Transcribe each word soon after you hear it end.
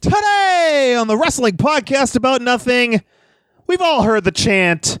Today on the Wrestling Podcast About Nothing, we've all heard the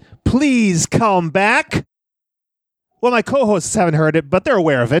chant, "Please come back." Well, my co-hosts haven't heard it, but they're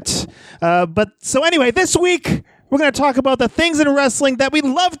aware of it. So anyway, this week, we're going to talk about the things in wrestling that we'd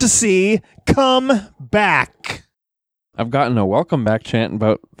love to see come back. I've gotten a welcome back chant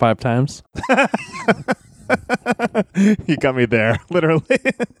about 5 times. You got me there, literally.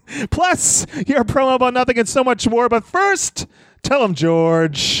 Plus, your promo about nothing and so much more. But first, tell him,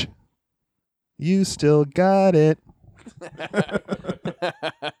 George, you still got it.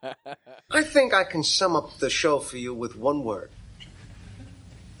 I think I can sum up the show for you with one word.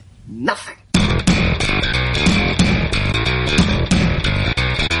 Nothing.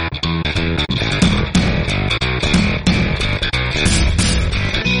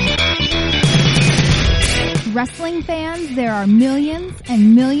 Wrestling fans, there are millions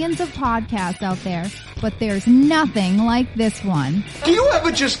and millions of podcasts out there, but there's nothing like this one. Do you ever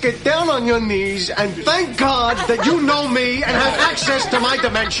just get down on your knees and thank God that you know me and have access to my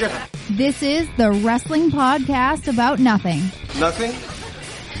dimension? This is the Wrestling Podcast About Nothing. Nothing?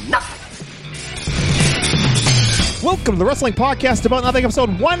 Nothing. Welcome to the Wrestling Podcast About Nothing,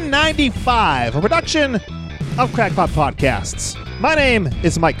 episode 195, a production of Crackpot Podcasts. My name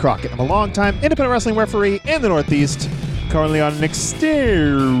is Mike Crockett. I'm a longtime independent wrestling referee in the Northeast, currently on an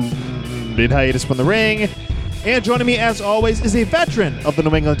extended hiatus from the ring. And joining me, as always, is a veteran of the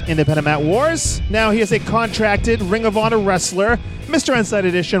New England Independent Mat Wars. Now he is a contracted Ring of Honor wrestler, Mr. Inside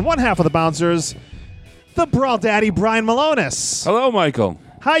Edition, one half of the Bouncers, the Brawl Daddy, Brian Malonis. Hello, Michael.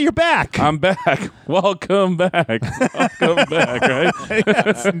 Hi, you're back. I'm back. Welcome back. Welcome back, right?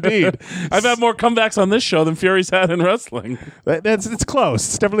 Yes, indeed. I've had more comebacks on this show than Fury's had in wrestling. It's close.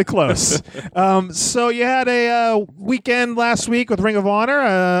 It's definitely close. So you had a weekend last week with Ring of Honor.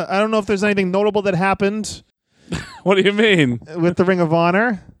 I don't know if there's anything notable that happened What do you mean? with the Ring of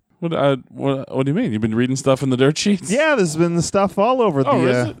Honor. What do you mean? You've been reading stuff in the dirt sheets? Yeah, there's been stuff all over Oh, the...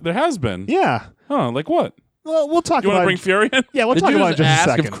 is it? There has been? Yeah. Huh, like what? Well, we'll talk You want about to bring Fury in? Yeah, we'll Did talk you about it just in just a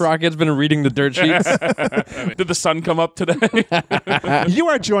ask second. if Crockett's been reading the dirt sheets? Did the sun come up today? You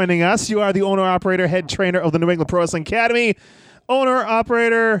are joining us. You are the owner, operator, head trainer of the New England Pro Wrestling Academy. Owner,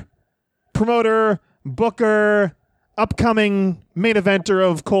 operator, promoter, booker, upcoming main eventer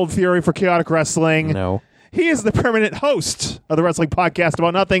of Cold Fury for Chaotic Wrestling. No. He is the permanent host of the Wrestling Podcast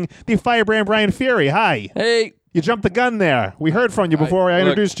About Nothing, the Firebrand Brian Fury. Hi. Hey. You jumped the gun there. We heard from you before I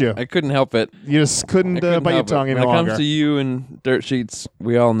introduced you. I couldn't help it. You just couldn't bite your help tongue it. any When it longer. comes to you and dirt sheets,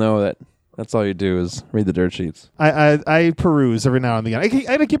 we all know that that's all you do is read the dirt sheets. I peruse every now and again. I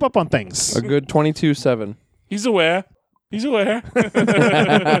got to keep up on things. A good 22-7. He's aware. He's aware.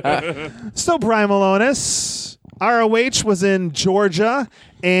 So, Brian Malonis, ROH was in Georgia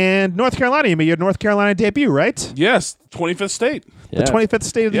and North Carolina. You made your North Carolina debut, right? Yes, 25th state. Yeah. The 25th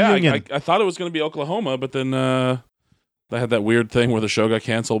state of the Yeah, Union. I thought it was going to be Oklahoma, but then they had that weird thing where the show got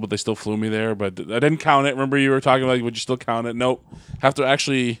canceled, but they still flew me there. But I didn't count it. Remember, you were talking about, would you still count it? Nope. Have to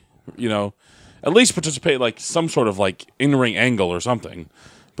actually, at least participate like some sort of like in-ring angle or something.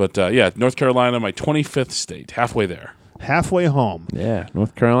 But yeah, North Carolina, my 25th state, halfway there. Halfway home. Yeah,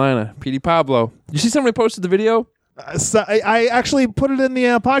 North Carolina. P.D. Pablo. You see somebody posted the video? So I actually put it in the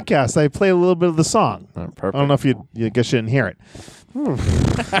podcast. I played a little bit of the song. Oh, perfect. I don't know if you guess you didn't hear it.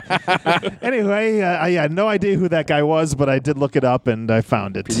 Anyway, I had no idea who that guy was, but I did look it up and I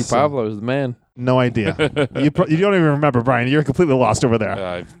found it. P.D. So, Pablo is the man. no idea. You don't even remember, Brian. You're completely lost over there.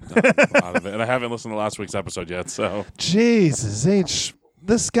 I'm out of it. And I haven't listened to last week's episode yet, so. Jesus H.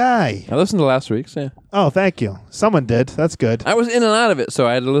 This guy. I listened to last week's, yeah. Oh, thank you. Someone did. That's good. I was in and out of it, so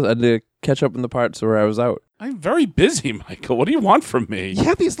I had to catch up in the parts where I was out. I'm very busy, Michael. What do you want from me? You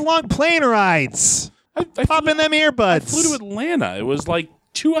have these long plane rides. I Pop in them earbuds. I flew to Atlanta. It was like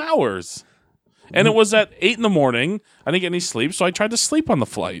 2 hours. And it was at 8 in the morning. I didn't get any sleep, so I tried to sleep on the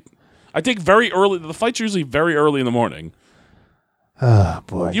flight. I take very early. The flight's usually very early in the morning. Oh,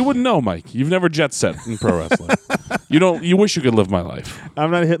 boy. You wouldn't know, Mike. You've never jet set in pro wrestling. You wish you could live my life.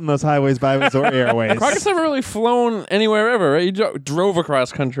 I'm not hitting those highways, byways, or airways. Crockett's never really flown anywhere ever, right? You drove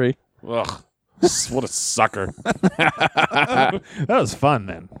across country. Ugh. What a sucker. That was fun,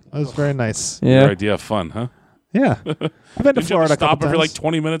 man. That was very nice. Your Yeah. idea of fun, huh? Yeah. I've been to Did you have Florida to a couple stop every like times.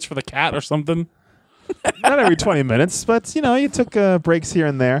 20 minutes for the cat or something? Not every 20 minutes, but, you took breaks here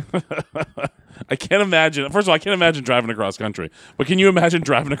and there. I can't imagine. First of all, I can't imagine driving across country. But can you imagine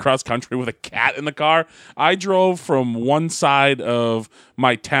driving across country with a cat in the car? I drove from one side of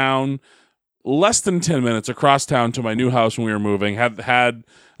my town less than 10 minutes across town to my new house when we were moving. Had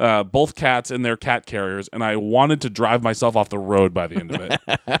both cats in their cat carriers, and I wanted to drive myself off the road by the end of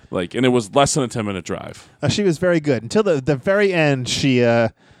it. And it was less than a 10-minute drive. She was very good. Until the very end, she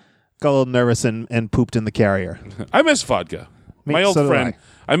got a little nervous and pooped in the carrier. I miss vodka. My old so do friend.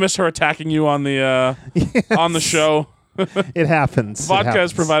 I miss her attacking you on the on the show. It happens. Vodka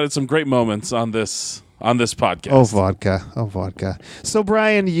has provided some great moments on this podcast. Oh, vodka. So,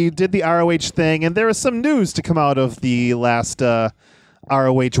 Brian, you did the ROH thing, and there is some news to come out of the last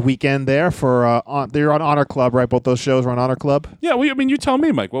ROH weekend there for they're on Honor Club, right? Both those shows were on Honor Club. Yeah, you tell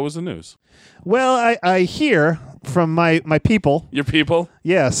me, Mike. What was the news? Well, I hear from my people. Your people?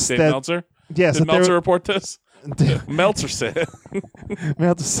 Yes. Dave Meltzer? Yes. Did Meltzer report this? Meltzer said.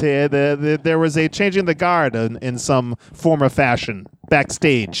 Meltzer said that there was a changing the guard in some form or fashion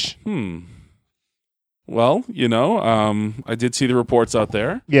backstage. Well, I did see the reports out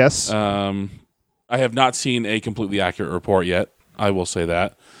there. Yes. I have not seen a completely accurate report yet. I will say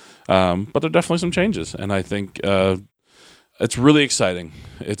that. But there are definitely some changes, and I think it's really exciting.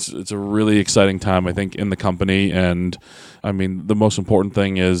 It's a really exciting time, I think, in the company. And I mean, the most important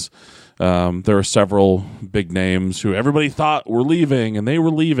thing is there are several big names who everybody thought were leaving, and they were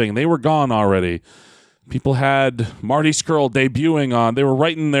leaving, and they were gone already. People had Marty Scurll debuting on. They were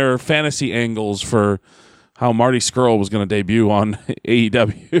writing their fantasy angles for how Marty Scurll was going to debut on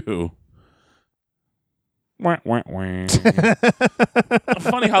AEW. Wah, wah, wah.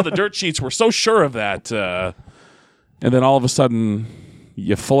 Funny how the dirt sheets were so sure of that. And then all of a sudden,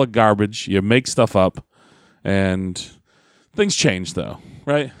 you're full of garbage. You make stuff up. And things changed, though,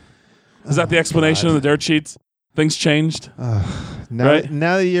 right? Is that the explanation of the dirt sheets? Things changed? Now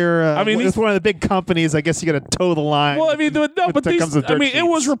that you're it's one of the big companies, I guess you got to toe the line. Well, I mean, it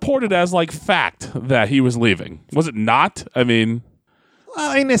was reported as like fact that he was leaving. Was it not? I mean...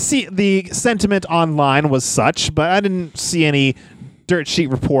 see, the sentiment online was such, but I didn't see any dirt sheet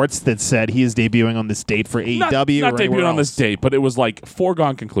reports that said he is debuting on this date for AEW. Not debuting on this date, but it was like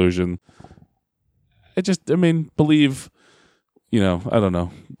foregone conclusion. Believe, I don't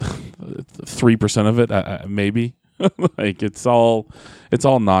know, 3% of it, maybe. Like it's all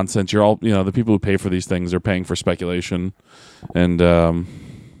nonsense. You're all, the people who pay for these things are paying for speculation, and I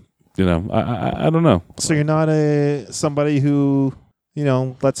don't know. So you're not somebody who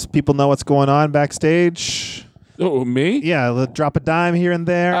lets people know what's going on backstage. Oh, me? Yeah, drop a dime here and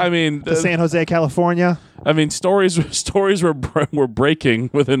there. I mean, to San Jose, California. I mean, stories were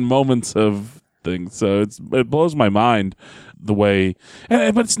breaking within moments of things. So it blows my mind the way,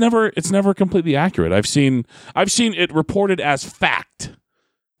 but it's never completely accurate. I've seen it reported as fact,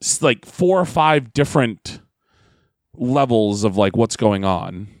 it's like 4 or 5 different levels of like what's going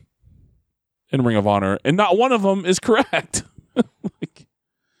on in Ring of Honor, and not one of them is correct.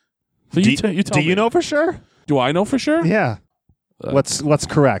 So you tell me. Do you know for sure? Do I know for sure? Yeah. What's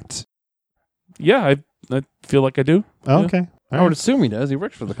correct? Yeah, I feel like I do. Oh, yeah. Okay. I would assume he does. He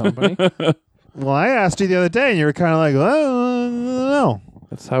works for the company. Well, I asked you the other day, and you were kind of like, "Oh, no."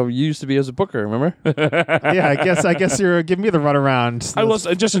 That's how you used to be as a booker. Remember? Yeah, I guess you're giving me the runaround. I was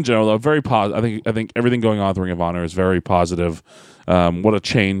just in general though very positive. I think everything going on with Ring of Honor is very positive. What a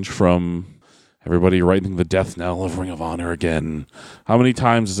change from everybody writing the death knell of Ring of Honor again. How many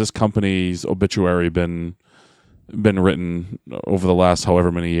times has this company's obituary been written over the last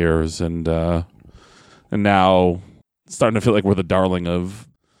however many years, and now it's starting to feel like we're the darling of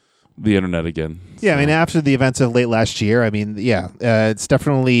the internet again. Yeah, I mean, after the events of late last year, it's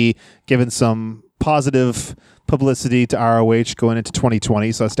definitely given some positive publicity to ROH going into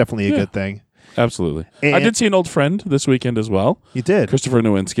 2020, so it's definitely a good thing. Absolutely. And I did see an old friend this weekend as well. You did? Christopher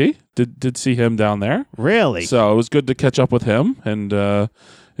Nowinski. Did see him down there. Really? So it was good to catch up with him and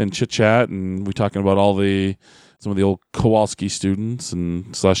chit-chat, and we talking about some of the old Kowalski students and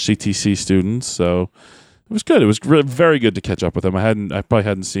 / CTC students, so it was good. It was very good to catch up with him. I probably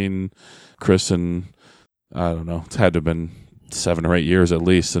hadn't seen Chris in, I don't know, it's had to have been 7 or 8 years at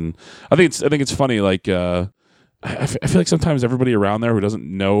least. And I think it's funny. Like I feel like sometimes everybody around there who doesn't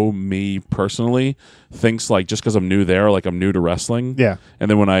know me personally thinks like just because I'm new there, like I'm new to wrestling. Yeah.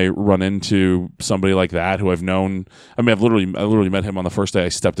 And then when I run into somebody like that who I've known, I mean, I literally met him on the first day I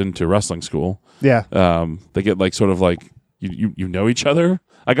stepped into wrestling school. Yeah. They get like sort of like you know each other.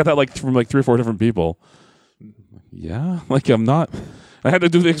 I got that like from like 3 or 4 different people. Yeah, like I'm not. I had to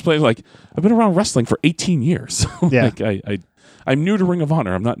do the explanation. Like I've been around wrestling for 18 years. Yeah, like I'm new to Ring of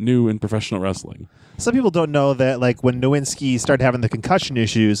Honor. I'm not new in professional wrestling. Some people don't know that, like when Nowinski started having the concussion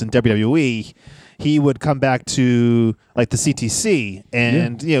issues in WWE, he would come back to like the CTC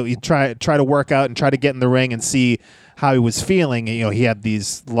and you try to work out and try to get in the ring and see how he was feeling. He had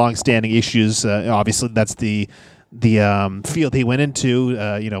these long-standing issues. Obviously, that's the field he went into,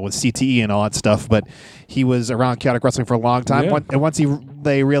 with CTE and all that stuff. But he was around chaotic wrestling for a long time. Yeah. And once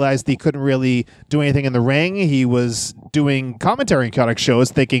they realized he couldn't really do anything in the ring, he was doing commentary on chaotic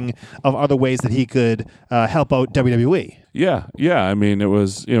shows, thinking of other ways that he could help out WWE. Yeah. I mean, it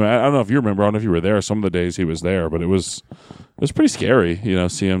was, I don't know if you remember, I don't know if you were there some of the days he was there, but it was pretty scary,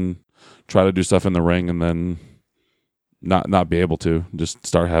 see him try to do stuff in the ring and then not be able to, just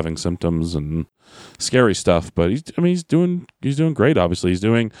start having symptoms and scary stuff. But he's doing great. Obviously, he's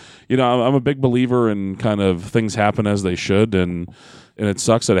doing. I'm a big believer in kind of things happen as they should, and it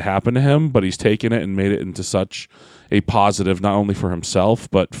sucks that it happened to him. But he's taken it and made it into such a positive, not only for himself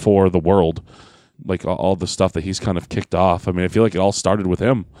but for the world. Like all the stuff that he's kind of kicked off. I mean, I feel like it all started with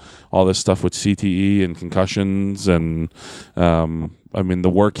him. All this stuff with CTE and concussions, and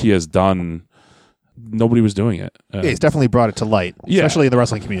the work he has done. Nobody was doing it. Yeah, he's definitely brought it to light, especially in the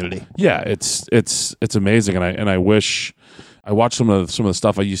wrestling community. Yeah, it's amazing, and I wish I watched some of the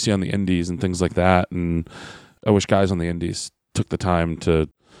stuff you see on the indies and things like that, and I wish guys on the indies took the time to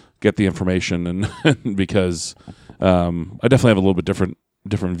get the information, and because I definitely have a little bit different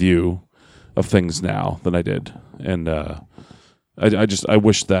view of things now than I did, and I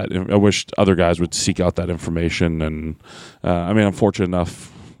wish other guys would seek out that information, and I'm fortunate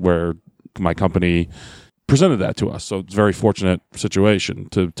enough where my company presented that to us, so it's a very fortunate situation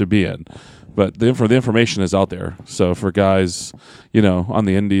to be in. But the information is out there. So for guys, on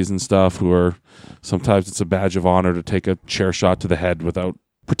the indies and stuff, who are sometimes it's a badge of honor to take a chair shot to the head without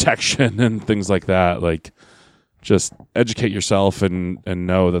protection and things like that. Like, just educate yourself and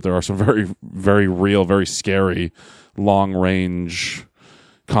know that there are some very, very real, very scary, long range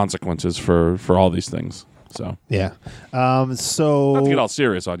consequences for all these things. So yeah, so not to get all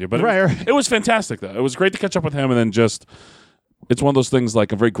serious on you, but right. It was fantastic though. It was great to catch up with him, and then just it's one of those things.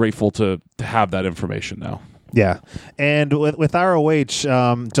 Like, I'm very grateful to have that information now. Yeah, and with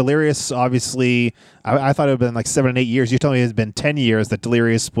ROH, Delirious, obviously, I thought it would have been like 7 and 8 years. You told me it's been 10 years that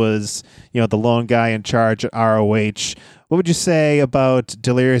Delirious was, the lone guy in charge at ROH. What would you say about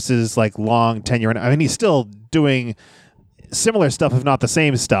Delirious's like long tenure? I mean, he's still doing similar stuff, if not the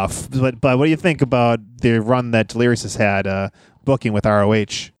same stuff. But what do you think about the run that Delirious has had booking with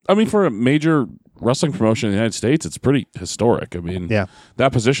ROH? I mean, for a major wrestling promotion in the United States, it's pretty historic. I mean,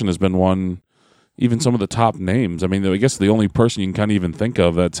 that position has been won. Even some of the top names. I mean, I guess the only person you can kind of even think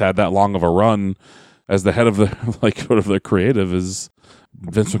of that's had that long of a run as the head of the creative is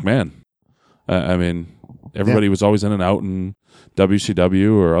Vince McMahon. I mean, everybody was always in and out in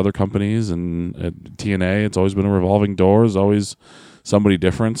WCW or other companies, and at TNA, it's always been a revolving door. There's always somebody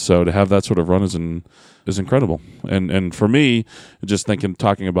different. So to have that sort of run is incredible. And for me, just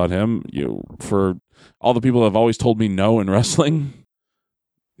talking about him, for all the people that have always told me no in wrestling,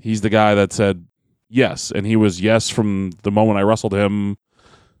 he's the guy that said yes, and he was yes from the moment I wrestled him.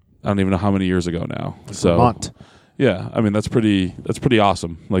 I don't even know how many years ago now. So Vermont. Yeah, I mean that's pretty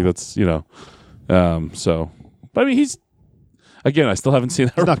awesome. Like that's so. But I mean, he's again. I still haven't seen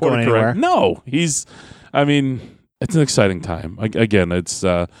that. He's not going anywhere. No, he's. I mean, it's an exciting time. Again, it's.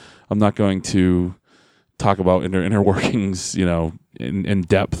 I'm not going to talk about inner workings, in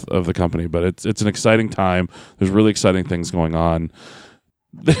depth of the company, but it's an exciting time. There's really exciting things going on.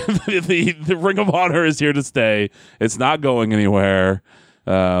 The Ring of Honor is here to stay. It's not going anywhere.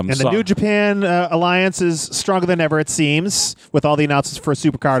 And the New Japan Alliance is stronger than ever, it seems, with all the announcements for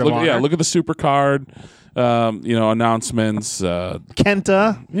Supercard of Honor. Yeah, look at the Supercard, announcements.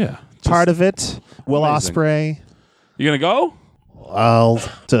 Kenta, part of it. Will Ospreay. You going to go? Well,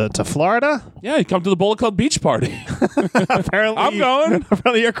 to Florida? Yeah, you come to the Bullet Club Beach Party. Apparently, I'm going.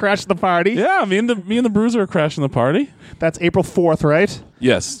 Apparently, you're crashing the party. Yeah, me and the Bruiser are crashing the party. That's April 4th, right?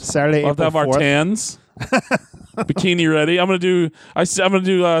 Yes, Saturday. We'll have to have 4th. our tans, bikini ready. I'm gonna do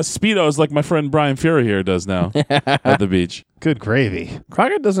speedos like my friend Brian Fury here does now at the beach. Good gravy.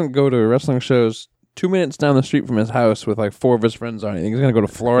 Crockett doesn't go to wrestling shows 2 minutes down the street from his house with like 4 of his friends on it. He's going to go to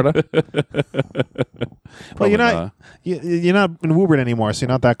Florida. Well, you're not in Woburn anymore, so you're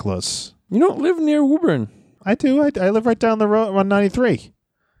not that close. You don't live near Woburn. I do. I live right down the road on 93.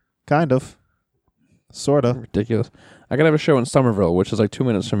 Kind of. Sort of. Ridiculous. I could have a show in Somerville, which is like 2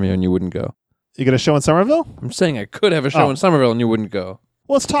 minutes from here, and you wouldn't go. You got a show in Somerville? I'm saying I could have a show in Somerville, and you wouldn't go.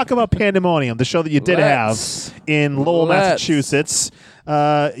 Well, let's talk about Pandemonium, the show that you did have in Lowell, Massachusetts.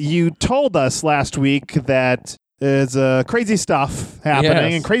 You told us last week that there's crazy stuff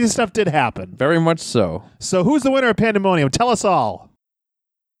happening, and crazy stuff did happen. Very much so. So who's the winner of Pandemonium? Tell us all.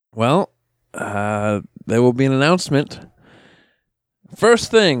 Well, there will be an announcement.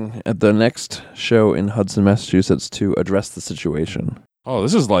 First thing at the next show in Hudson, Massachusetts to address the situation. Oh,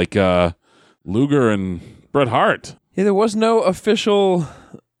 this is like Luger and Bret Hart. Yeah, there was no official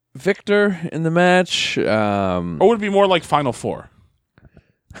victor in the match. Or would it be more like Final Four?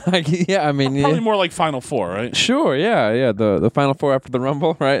 Yeah, I mean, Probably yeah. more like Final Four, right? Sure, yeah. The Final Four after the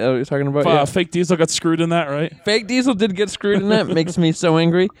Rumble, right? That's what you're talking about? Yeah. Fake Diesel got screwed in that, right? Fake Diesel did get screwed in that. Makes me so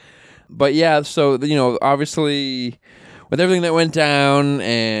angry. But yeah, so, obviously, with everything that went down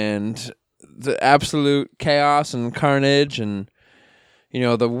and the absolute chaos and carnage and,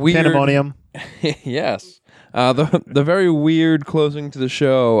 the weird... Pandemonium. Yes. The very weird closing to the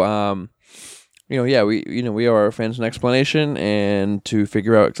show. We owe our fans an explanation and to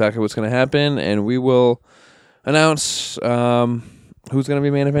figure out exactly what's going to happen, and we will announce who's going to be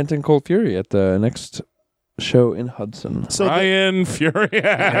main eventing Cold Fury at the next show in Hudson. So Ryan Fury.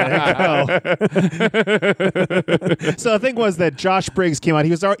 So the thing was that Josh Briggs came out.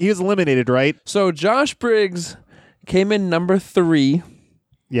 He was eliminated, right? So Josh Briggs came in number 3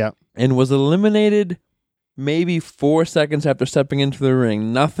 Yeah. and was eliminated maybe 4 seconds after stepping into the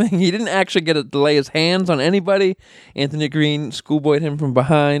ring. Nothing. He didn't actually get to lay his hands on anybody. Anthony Green schoolboyed him from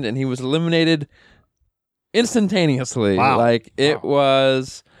behind, and he was eliminated instantaneously. Wow. It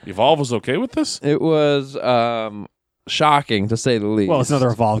was... Evolve was okay with this? It was shocking, to say the least. Well, it's another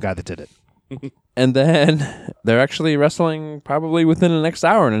Evolve guy that did it. And then they're actually wrestling probably within the next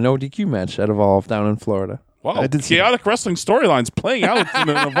hour in a no DQ match at Evolve down in Florida. Wow, I did see chaotic wrestling storylines playing out in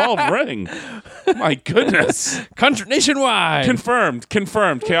an Evolved ring. My goodness. Country nationwide. Confirmed.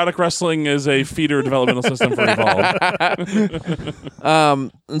 Chaotic wrestling is a feeder developmental system for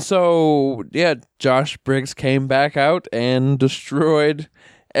Evolve. And so, yeah, Josh Briggs came back out and destroyed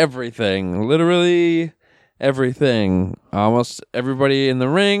everything. Literally everything. Almost everybody in the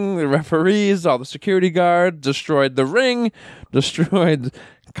ring, the referees, all the security guards, destroyed the ring, destroyed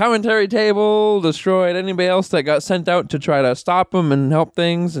commentary table, destroyed anybody else that got sent out to try to stop him and help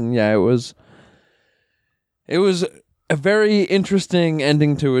things. And yeah, it was a very interesting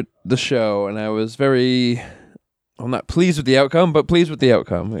ending to the show, and I was not pleased with the outcome, but pleased with the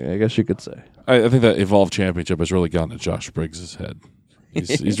outcome, I guess you could say. I think that Evolve Championship has really gotten to Josh Briggs' head.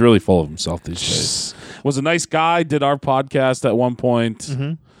 He's really full of himself these days. Was a nice guy, did our podcast at one point.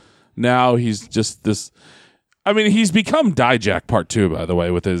 Mm-hmm. Now he's just this... I mean, he's become Dijak Part 2, by the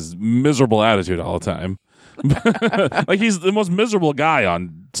way, with his miserable attitude all the time. Like, he's the most miserable guy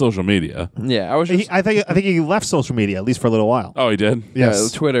on social media. Yeah, I think he left social media, at least for a little while. Oh, he did?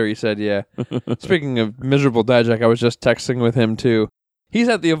 Yes. Twitter, he said, yeah. Speaking of miserable Dijak, I was just texting with him, too. He's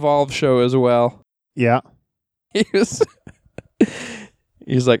at the Evolve show as well. Yeah.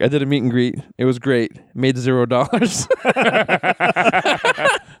 He's like, I did a meet and greet. It was great. Made $0.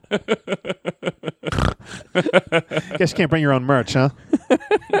 Guess you can't bring your own merch, huh?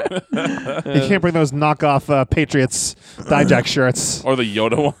 You can't bring those knockoff Patriots Dijak shirts. Or the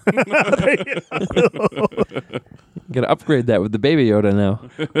Yoda one. Got to upgrade that with the Baby Yoda now.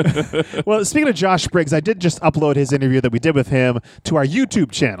 Well, speaking of Josh Briggs, I did just upload his interview that we did with him to our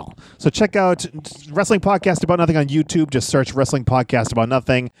YouTube channel. So check out Wrestling Podcast About Nothing on YouTube. Just search Wrestling Podcast About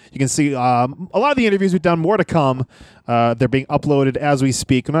Nothing. You can see a lot of the interviews we've done, more to come. They're being uploaded as we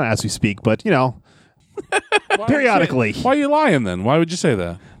speak. Not as we speak, but, periodically. Why are you lying then? Why would you say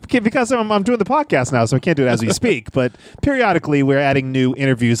that? Because I'm doing the podcast now, so I can't do it as we speak. But periodically, we're adding new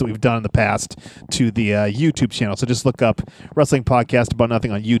interviews that we've done in the past to the YouTube channel. So just look up Wrestling Podcast About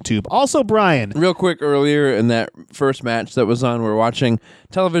Nothing on YouTube. Also, Brian. Real quick, earlier in that first match that was on, we're watching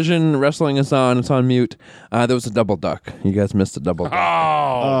television. Wrestling is on. It's on mute. There was a double duck. You guys missed a double duck.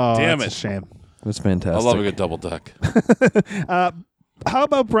 Oh, damn that's it. a shame. It was fantastic. I love a good double duck. How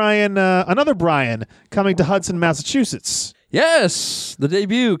about Brian, another Brian, coming to Hudson, Massachusetts? Yes, the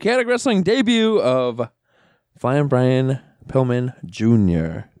debut, Chaotic Wrestling debut of Flying Brian Pillman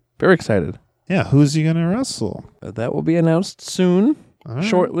Jr. Very excited. Yeah, who's he going to wrestle? That will be announced soon,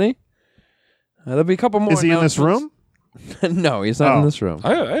 shortly. There'll be a couple more. Is he in this room? No, he's not in this room.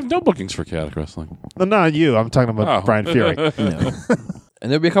 I have no bookings for Chaotic Wrestling. No, not you. I'm talking about Brian Fury. No. And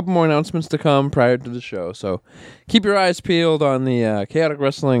there'll be a couple more announcements to come prior to the show. So keep your eyes peeled on the Chaotic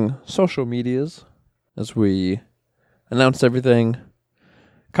Wrestling social medias as we announce everything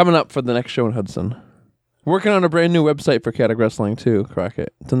coming up for the next show in Hudson. Working on a brand new website for Chaotic Wrestling too,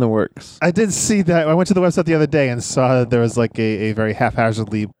 Crockett. It's in the works. I did see that. I went to the website the other day and saw that there was like a very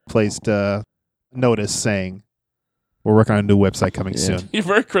haphazardly placed notice saying, we're working on a new website coming soon. You're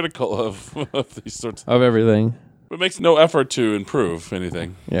very critical of these sorts Of everything. It makes no effort to improve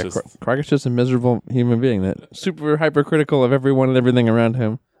anything. Yeah, Crockett's just a miserable human being that super hypercritical of everyone and everything around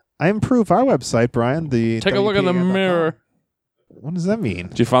him. I improve our website, Brian. Take a look in the mirror. What does that mean?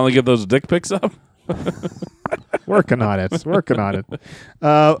 Did you finally get those dick pics up? Working on it. Speaking of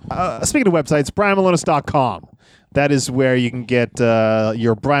websites, BrianMalonis.com. that is where you can get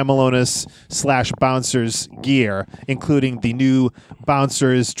your Brian Malonis / Bouncers gear, including the new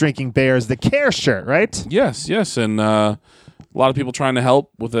Bouncers Drinking Bears the Care shirt, right? Yes, and a lot of people trying to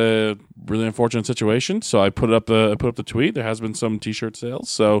help with a really unfortunate situation. So I put up the tweet. There has been some T-shirt sales.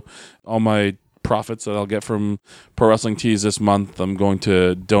 So all my profits that I'll get from Pro Wrestling Tees this month, I'm going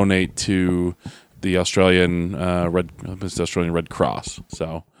to donate to the Australian Red Cross.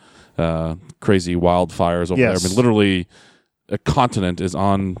 So crazy wildfires over there. I mean, literally, a continent is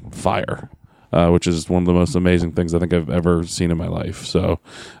on fire, which is one of the most amazing things I think I've ever seen in my life. So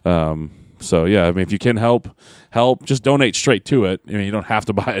yeah, I mean, if you can help, just donate straight to it. I mean, you don't have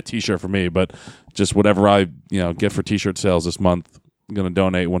to buy a T-shirt for me, but just whatever I get for T-shirt sales this month, I'm going to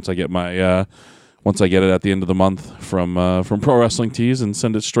donate once I get my once I get it at the end of the month from Pro Wrestling Tees and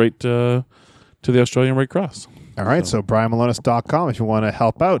send it straight to the Australian Red Cross. All right, so BrianMalonis.com if you want to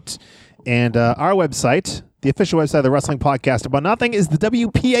help out. And our website, the official website of the Wrestling Podcast About Nothing, is the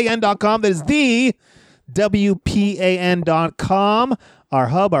WPAN.com. That is the WPAN.com, our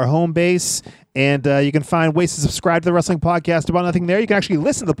hub, our home base. And you can find ways to subscribe to the Wrestling Podcast About Nothing there. You can actually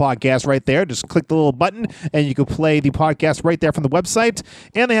listen to the podcast right there. Just click the little button, and you can play the podcast right there from the website.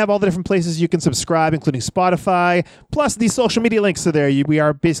 And they have all the different places you can subscribe, including Spotify. Plus, the social media links are there. We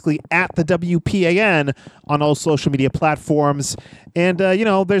are basically at the WPAN on all social media platforms. And,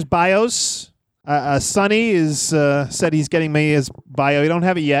 there's bios. Sonny is said he's getting me his bio. You don't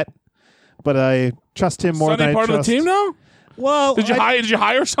have it yet, but I trust him more Sonny than I trust. part of the team now? Well, did you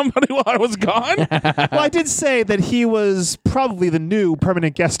hire somebody while I was gone? Well, I did say that he was probably the new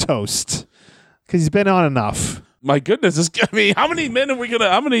permanent guest host because he's been on enough. My goodness, how many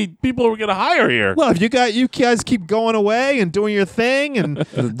people are we gonna hire here? Well, if you guys keep going away and doing your thing, and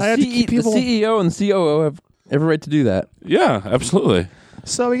I have to keep people. The CEO and COO have every right to do that. Yeah, absolutely.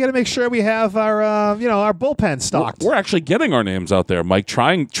 So we got to make sure we have our our bullpen stocked. We're actually getting our names out there, Mike.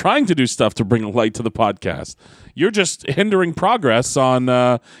 Trying to do stuff to bring light to the podcast. You're just hindering progress on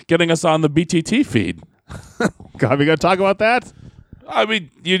getting us on the BTT feed. God, we got to talk about that. I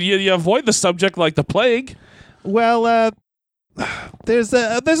mean, you avoid the subject like the plague. Well, there's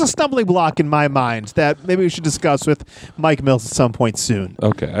a stumbling block in my mind that maybe we should discuss with Mike Mills at some point soon.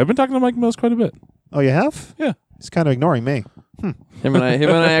 Okay, I've been talking to Mike Mills quite a bit. Oh, you have? Yeah, he's kind of ignoring me. Him and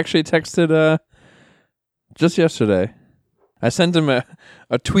I actually texted just yesterday. I sent him a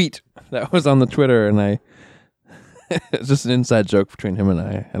tweet that was on the Twitter, and it's just an inside joke between him and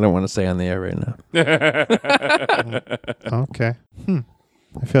I. I don't want to say on the air right now. Okay.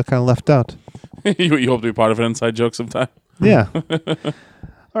 I feel kind of left out. You hope to be part of an inside joke sometime? Yeah.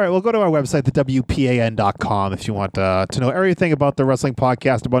 All right, well, go to our website, thewpan.com, if you want to know everything about the Wrestling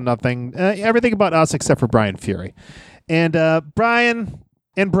Podcast About Nothing, everything about us except for Brian Fury. And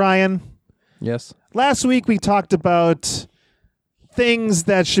Brian, Yes. last week we talked about things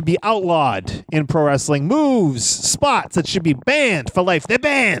that should be outlawed in pro wrestling, moves, spots that should be banned for life. They're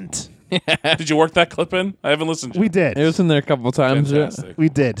banned. Did you work that clip in? I haven't listened to it. We did. It was in there a couple of times. Fantastic. We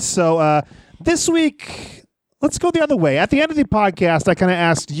did. So this week, let's go the other way. At the end of the podcast, I kind of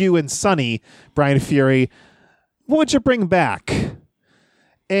asked you and Sonny, Brian Fury, what would you bring back?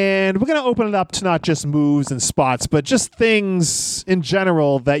 And we're going to open it up to not just moves and spots, but just things in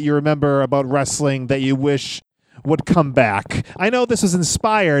general that you remember about wrestling that you wish would come back. I know this was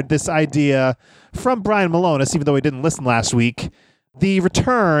inspired, this idea, from Brian Malonis, even though he didn't listen last week. The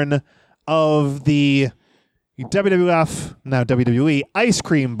return of the WWF, now WWE, ice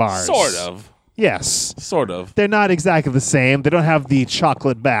cream bars. Sort of. Yes. Sort of. They're not exactly the same. They don't have the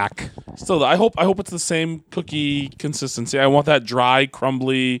chocolate back. Still, I hope it's the same cookie consistency. I want that dry,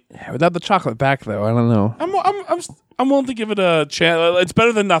 crumbly. Yeah, without the chocolate back, though, I don't know. I'm willing to give it a chance. It's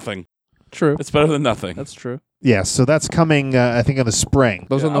better than nothing. True. It's better than nothing. That's true. Yes, so that's coming, I think, in the spring.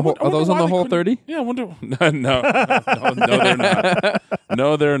 Those on the whole, are those on the whole 30? Yeah, I wonder. No, they're not.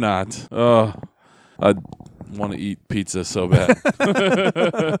 No, they're not. Oh, I want to eat pizza so bad.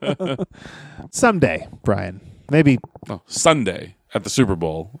 Someday, Brian. Maybe. Oh, Sunday at the Super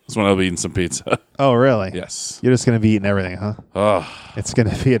Bowl is when I'll be eating some pizza. Oh, really? Yes. You're just going to be eating everything, huh? Oh, It's going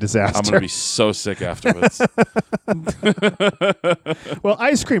to be a disaster. I'm going to be so sick afterwards. Well,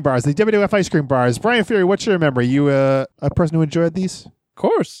 ice cream bars, the WWF ice cream bars. Brian Fury, what you remember? You a person who enjoyed these? Of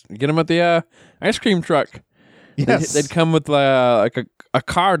course. Get them at the ice cream truck. Yes. They'd come with like a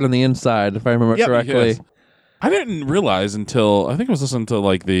card on the inside, if I remember correctly. Yes. I didn't realize until I think I was listening to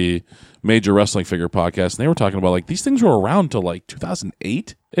like the Major Wrestling Figure podcast, and they were talking about like these things were around till like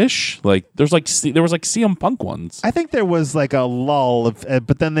 2008. ish. Like there was like CM Punk ones. I think there was like a lull of,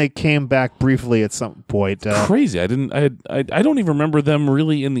 but then they came back briefly at some point. Crazy. I don't even remember them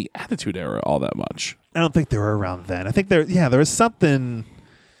really in the Attitude Era all that much. I don't think they were around then. I think there was something.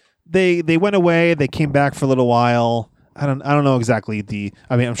 They went away. They came back for a little while. I don't know exactly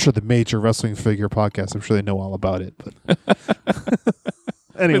I'm sure the Major Wrestling Figure podcast, I'm sure they know all about it. But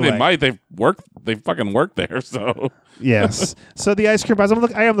anyway, I mean, they might. They fucking work there. So yes. So the ice cream bars.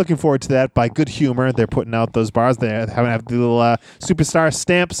 I am looking forward to that. By Good Humor, they're putting out those bars. They have the little superstar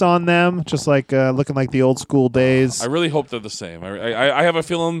stamps on them, just like looking like the old school days. I really hope they're the same. I have a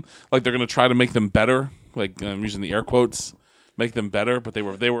feeling like they're going to try to make them better. Like I'm using the air quotes, make them better. But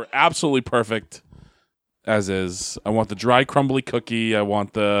they were absolutely perfect as is. I want the dry crumbly cookie. I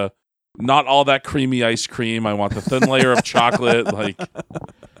want the not all that creamy ice cream. I want the thin layer of chocolate. Like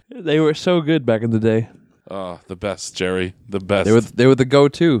They were so good back in the day. The best, Jerry. The best. They were the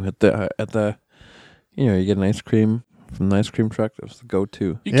go-to at the you get an ice cream from the ice cream truck. That was the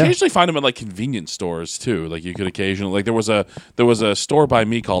go-to. You occasionally find them at like convenience stores too. Like you could occasionally there was a store by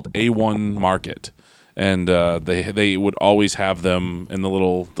me called A1 Market, and they would always have them in the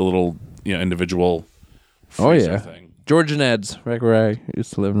little individual freezer thing. George and Ed's, right where I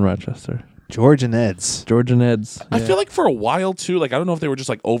used to live in Rochester. George and Ed's. I feel like for a while too, like I don't know if they were just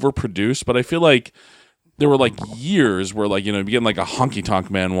like overproduced, but I feel like there were like years where like you're getting like a Honky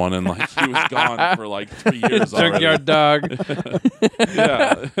Tonk Man one, and like he was gone for like 3 years already. Junkyard Dog.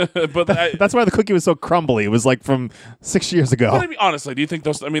 Yeah, but That's why the cookie was so crumbly. It was like from 6 years ago. But I mean, honestly, do you think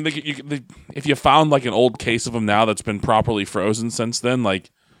those? I mean, if you found like an old case of them now that's been properly frozen since then,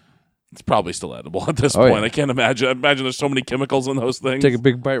 like it's probably still edible at this point. Yeah. I can't imagine. I imagine there's so many chemicals in those things. Take a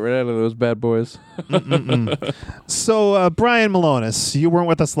big bite right out of those bad boys. So, Brian Malonis, you weren't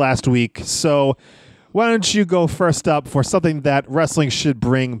with us last week, so why don't you go first up for something that wrestling should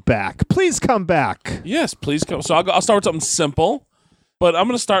bring back? Please come back. Yes, please come. So I'll start with something simple, but I'm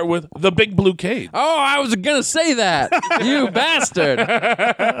going to start with the Big Blue Cage. Oh, I was gonna say that. You bastard.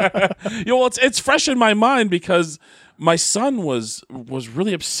 Well, it's fresh in my mind because my son was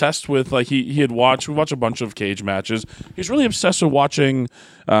really obsessed with, like, we watched a bunch of cage matches. He's really obsessed with watching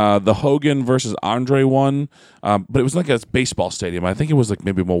the Hogan versus Andre one, but it was like a baseball stadium. I think it was like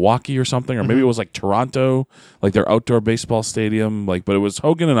maybe Milwaukee or something, or maybe it was like Toronto, like their outdoor baseball stadium. Like, but it was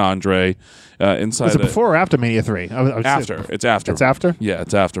Hogan and Andre inside. Was it before or after Mania 3? After. It's after. It's after? Yeah,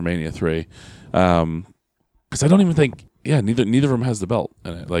 it's after Mania 3. Because I don't even think, neither of them has the belt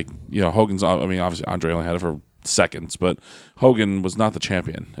in it. Like, Hogan's, I mean, obviously Andre only had it for seconds, but Hogan was not the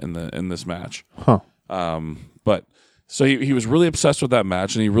champion in this match. Huh. But so he was really obsessed with that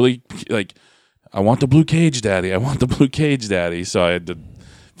match, and he really I want the blue cage, Daddy. I want the blue cage, Daddy. So I had to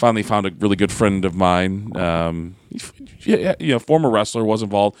finally found a really good friend of mine. Former wrestler, was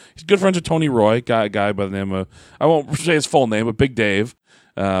involved. He's good friends with Tony Roy, guy by the name of, I won't say his full name, but Big Dave.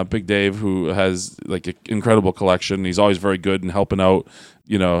 Big Dave, who has like an incredible collection. He's always very good in helping out,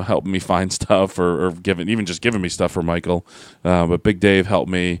 helping me find stuff or giving me stuff for Michael. But Big Dave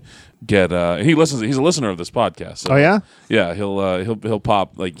helped me get. He listens. He's a listener of this podcast. So, oh yeah, yeah. He'll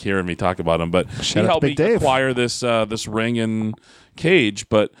pop like hearing me talk about him. But he helped me acquire this ring and cage.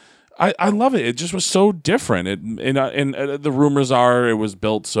 But I love it. It just was so different. The rumors are it was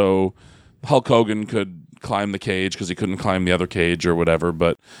built so Hulk Hogan could climb the cage because he couldn't climb the other cage or whatever,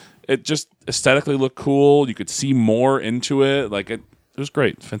 but it just aesthetically looked cool. You could see more into it. Like it was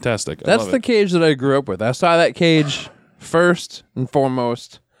great. Fantastic. That's the cage that I grew up with. I saw that cage first and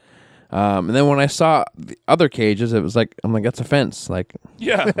foremost. And then when I saw the other cages, it was like, I'm like, that's a fence. Like,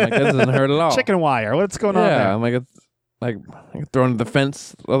 yeah, that doesn't hurt at all. Chicken wire. What's going on there? Yeah, I'm like, it's like I get thrown to the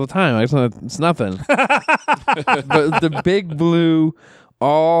fence all the time. It's nothing. But the Big Blue,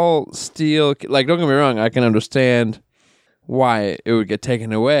 all steel, like, don't get me wrong, I can understand why it would get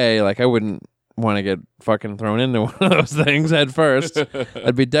taken away. Like, I wouldn't want to get fucking thrown into one of those things head first.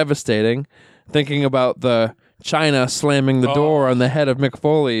 That'd be devastating. Thinking about the China slamming the door on the head of Mick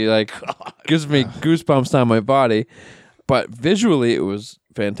Foley, like, gives me goosebumps down my body. But visually, it was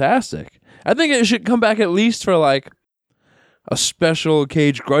fantastic. I think it should come back at least for, like, a special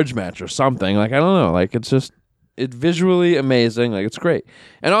cage grudge match or something. Like, I don't know. Like, it's visually amazing. Like, it's great.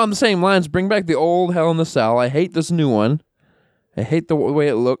 And on the same lines, bring back the old Hell in the Cell. I hate this new one. I hate the way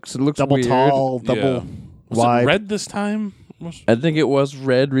it looks. It looks double weird. tall, double Was wide. it red this time? I think it was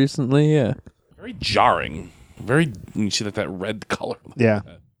red recently, yeah. Very jarring. Very, you see that red color. Yeah.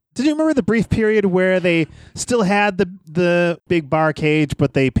 Did you remember the brief period where they still had the big bar cage,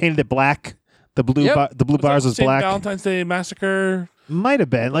 but they painted it black? The blue Yep. the blue bars was St. black. Valentine's Day Massacre. Might have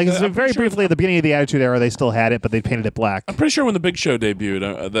been. Like, I'm very pretty sure- briefly at the beginning of the Attitude Era, they still had it, but they painted it black. I'm pretty sure when the Big Show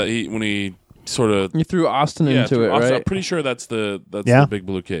debuted, when he sort of You threw Austin into through it, Austin, right? I'm pretty sure that's the Yeah? big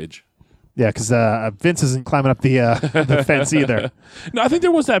blue cage. Yeah, because Vince isn't climbing up the the fence either. No, I think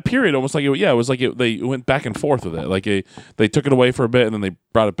there was that period, almost like it was like they went back and forth with it. Like they took it away for a bit, and then they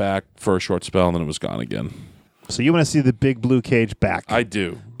brought it back for a short spell, and then it was gone again. So you want to see the big blue cage back. I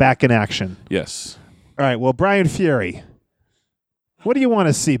do. Back in action. Yes. All right, well, Brian Fury, what do you want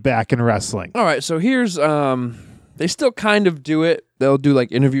to see back in wrestling? All right, so here's they still kind of do it. They'll do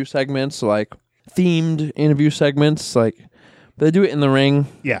like interview segments, like themed interview segments, like but they do it in the ring.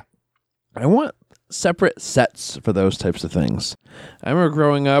 Yeah. I want separate sets for those types of things. I remember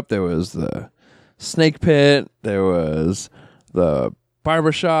growing up, there was the snake pit, there was the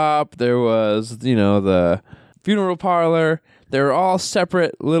barbershop, there was, the funeral parlor. They were all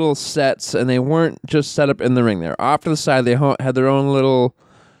separate little sets, and they weren't just set up in the ring. They were off to the side. They had their own little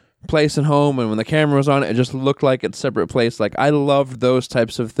place at home, and when the camera was on it just looked like it's a separate place. Like, I loved those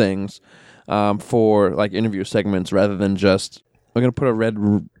types of things for, like, interview segments rather than just, we're going to put a red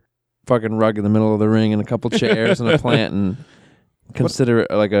fucking rug in the middle of the ring and a couple chairs and a plant and consider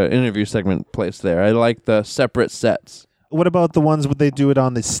it like an interview segment placed there. I like the separate sets. What about the ones where they do it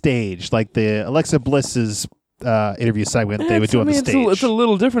on the stage, like the Alexa Bliss's interview segment they would do on the stage? It's a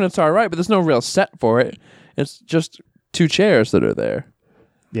little different. It's all right, but there's no real set for it. It's just two chairs that are there.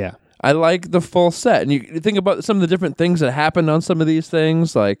 Yeah. I like the full set. And you think about some of the different things that happened on some of these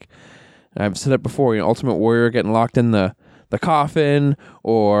things. Like, I've said it before, Ultimate Warrior getting locked in the coffin,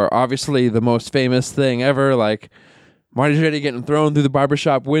 or obviously the most famous thing ever, like Marty Jannetty getting thrown through the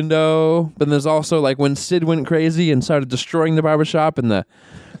barbershop window. But there's also like when Sid went crazy and started destroying the barbershop and the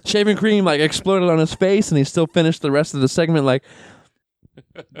shaving cream like exploded on his face and he still finished the rest of the segment like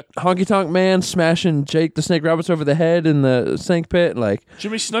Honky Tonk Man smashing Jake the Snake Roberts over the head in the snake pit, like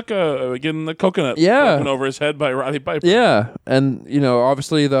Jimmy Snuka getting the coconut Yeah. broken over his head by Roddy Piper. yeah. And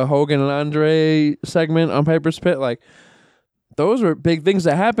obviously the Hogan and Andre segment on Piper's Pit, like those were big things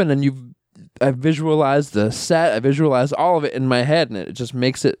that happened, and I visualized the set, I visualized all of it in my head, and it just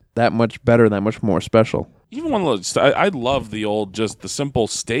makes it that much better, that much more special. Even one of those, I love the old, just the simple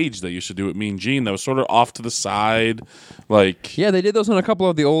stage they used to do at Mean Gene that was sort of off to the side, like Yeah, they did those on a couple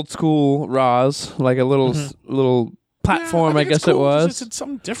of the old school Raws, like a little little platform, I think it's guess it cool. was. It's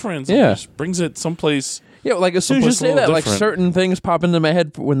something different. Yeah. It just brings it someplace. Yeah, like as soon as you someplace a say that, little like different. certain things pop into my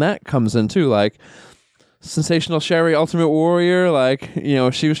head when that comes in too, like Sensational Sherry, Ultimate Warrior, like,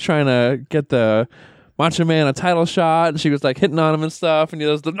 she was trying to get the Macho Man a title shot, and she was like hitting on him and stuff, and he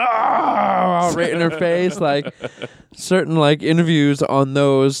does the no right in her face, like certain like interviews on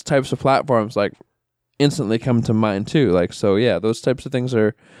those types of platforms, like instantly come to mind too. Like, so yeah, those types of things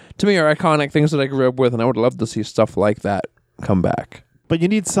are, to me, are iconic things that I grew up with, and I would love to see stuff like that come back. But you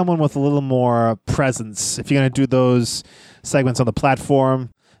need someone with a little more presence if you're going to do those segments on the platform.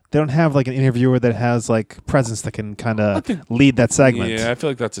 They don't have like an interviewer that has like presence that can kind of lead that segment. Yeah, I feel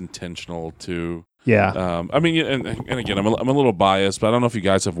like that's intentional too. Yeah. I mean, and again, I'm a little biased, but I don't know if you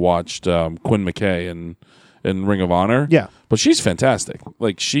guys have watched Quinn McKay in Ring of Honor. Yeah. But she's fantastic.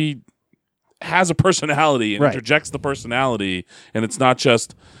 Like, she has a personality and Right. interjects the personality, and it's not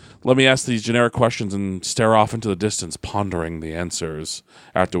just, let me ask these generic questions and stare off into the distance, pondering the answers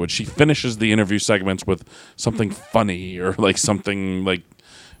afterwards. She finishes the interview segments with something funny or like something like,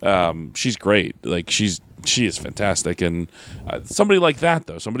 she's great. Like, she is fantastic. And somebody like that,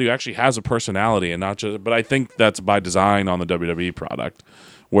 though, somebody who actually has a personality and not just, but I think that's by design on the WWE product,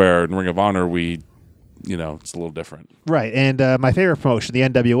 where in Ring of Honor, it's a little different. Right. And my favorite promotion, the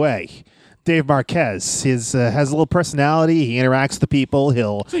NWA. Dave Marquez has a little personality. He interacts with the people.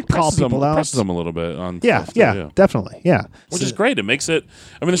 He'll call people out. Presses them a little bit on Yeah, stuff too, yeah, definitely. Yeah. Which is great. It makes it,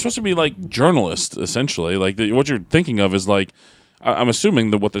 I mean, they're supposed to be like journalists, essentially. Like, what you're thinking of is like, I'm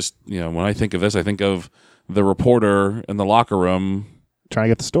assuming that what this, when I think of this, I think of the reporter in the locker room. Trying to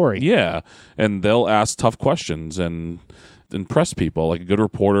get the story. Yeah. And they'll ask tough questions and impress people like a good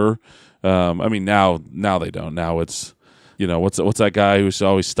reporter. I mean, now they don't. Now it's, what's that guy who used to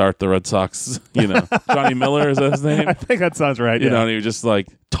always start the Red Sox? Johnny Miller, is that his name? I think that sounds right. And he was just like,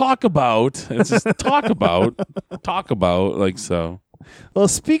 talk about. It's just talk about, like, so. Well,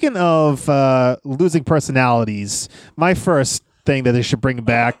 speaking of losing personalities, my first thing that they should bring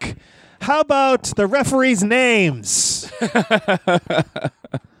back, how about the referees' names?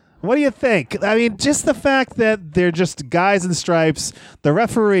 What do you think? I mean, just the fact that they're just guys in stripes, the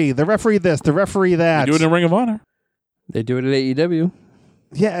referee this, the referee that. You do it in Ring of Honor. They do it at AEW.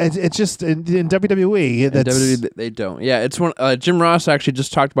 Yeah, it's just in WWE. In WWE, they don't. Yeah, it's one. Jim Ross actually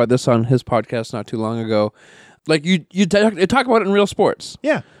just talked about this on his podcast not too long ago. Like you talk about it in real sports.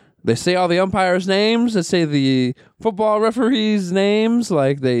 Yeah. They say all the umpires' names. They say the football referees' names.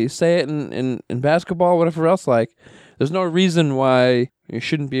 Like they say it in basketball, whatever else. Like there's no reason why you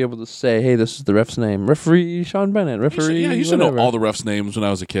shouldn't be able to say, hey, this is the ref's name. Referee Sean Bennett. Referee I used to know whatever. all the refs' names when I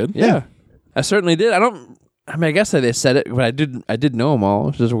was a kid. Yeah. I certainly did. I guess they said it, but I did know them all,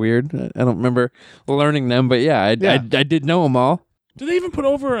 which is weird. I don't remember learning them, but I did know them all. Do they even put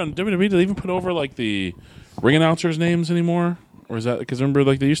over on WWE? Do they even put over like the ring announcers' names anymore? Or is that because remember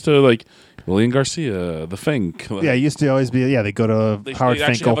like they used to like William Garcia, the Fink? Yeah, it used to always be. Yeah, they go to They Howard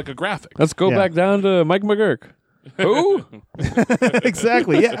actually Finkel. have like a graphic. Let's go Yeah. back down to Mike McGurk. Who?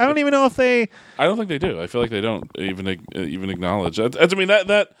 Exactly. Yeah, I don't even know if they. I don't think they do. I feel like they don't even acknowledge.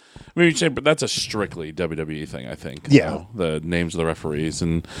 But that's a strictly WWE thing. I think. Yeah. the names of the referees,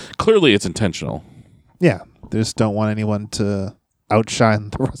 and clearly it's intentional. Yeah, they just don't want anyone to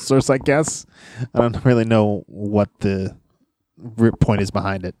outshine the wrestlers. I guess I don't really know what the point is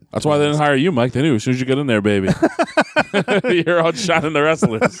behind it. That's why they didn't hire you, Mike. They knew as soon as you get in there, baby, you're outshining the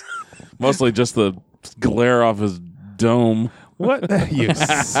wrestlers. Mostly just the glare off his dome. What you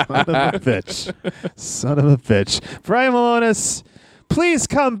son of a bitch! Son of a bitch! Brian Malonis, please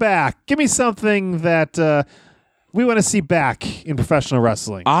come back. Give me something that we want to see back in professional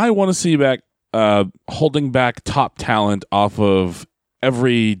wrestling. I want to see back holding back top talent off of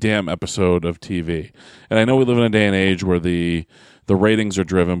every damn episode of TV. And I know we live in a day and age where the ratings are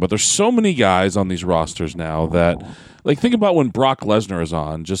driven, but there's so many guys on these rosters now that, like, think about when Brock Lesnar is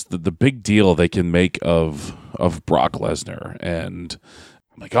on, just the big deal they can make of Brock Lesnar. And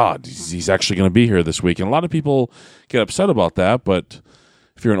oh my God, he's actually going to be here this week. And a lot of people get upset about that, but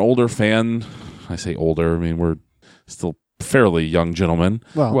if you're an older fan, I say older, I mean, we're still fairly young gentlemen.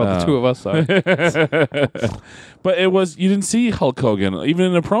 Well, the two of us are. But you didn't see Hulk Hogan, even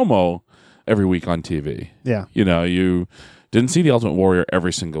in a promo, every week on TV. Yeah. You know, you didn't see the Ultimate Warrior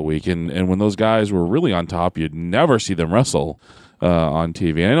every single week. And when those guys were really on top, you'd never see them wrestle on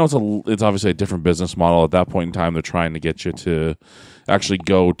TV. And I know it's obviously a different business model at that point in time. They're trying to get you to actually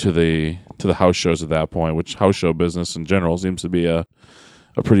go to the house shows at that point, which house show business in general seems to be a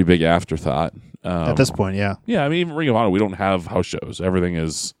pretty big afterthought. At this point, yeah. Yeah, I mean, even Ring of Honor, we don't have house shows. Everything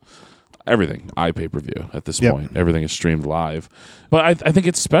pay-per-view at this Yep. point. Everything is streamed live. But I think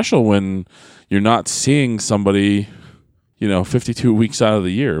it's special when you're not seeing somebody, 52 weeks out of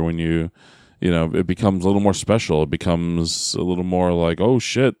the year, when it becomes a little more special. It becomes a little more like, oh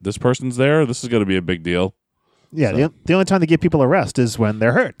shit, this person's there. This is going to be a big deal. Yeah, So- the only time they give people a rest is when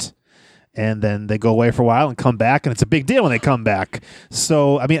they're hurt. And then they go away for a while and come back, and it's a big deal when they come back.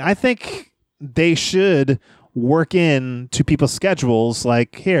 So, I mean, I think they should work in to people's schedules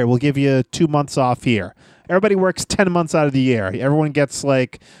like, here, we'll give you 2 months off here. Everybody works 10 months out of the year. Everyone gets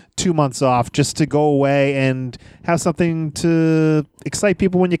like 2 months off just to go away and have something to excite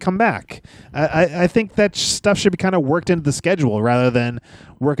people when you come back. I think that stuff should be kind of worked into the schedule rather than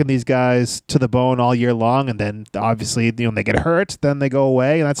working these guys to the bone all year long. And then obviously, they get hurt, then they go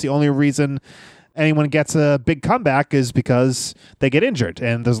away. And that's the only reason anyone gets a big comeback is because they get injured.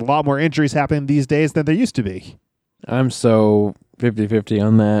 And there's a lot more injuries happening these days than there used to be. I'm so 50-50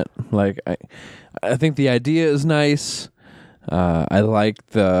 on that. Like, I think the idea is nice. I like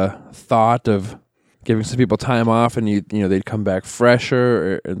the thought of giving some people time off and they'd come back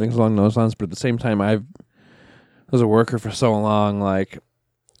fresher or things along those lines. But at the same time, I was a worker for so long, like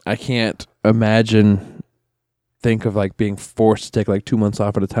I can't think of like being forced to take like 2 months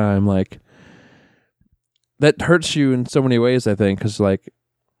off at a time. Like that hurts you in so many ways, I think, because like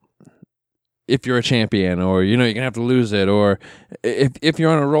if you're a champion or, you're going to have to lose it, or if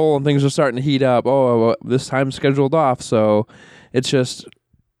you're on a roll and things are starting to heat up, this time's scheduled off. So it's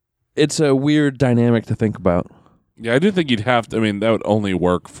a weird dynamic to think about. Yeah, I do think you'd have to. I mean, that would only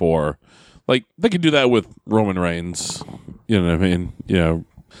work for, like, they could do that with Roman Reigns. You know what I mean?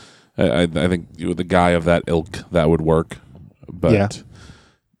 I think with a guy of that ilk, that would work. But Yeah.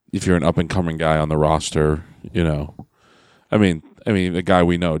 if you're an up and coming guy on the roster, I mean, a guy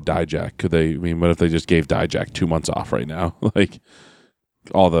we know, Dijak. What if they just gave Dijak 2 months off right now? Like,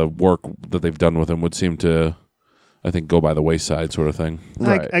 all the work that they've done with him would seem to, I think, go by the wayside, sort of thing.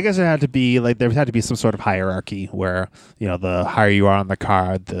 Right. I guess there had to be some sort of hierarchy where the higher you are on the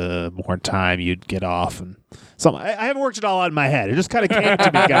card, the more time you'd get off, and so I haven't worked it all out in my head. It just kind of came to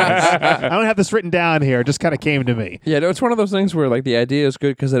me, guys. I don't have this written down here. It just kind of came to me. Yeah, no, it's one of those things where like the idea is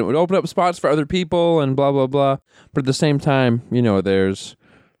good because then it would open up spots for other people and blah, blah, blah. But at the same time, there's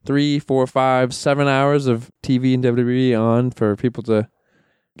 3, 4, 5, 7 hours of TV and WWE on for people to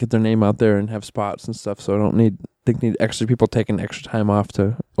get their name out there and have spots and stuff. So I don't need extra people taking extra time off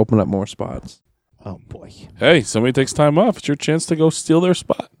to open up more spots. Oh, boy. Hey, somebody takes time off. It's your chance to go steal their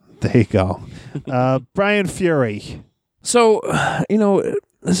spot. There you go. Brian Fury. So,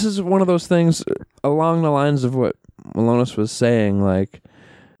 this is one of those things along the lines of what Malonis was saying, like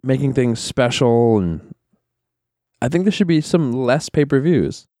making things special, and I think there should be some less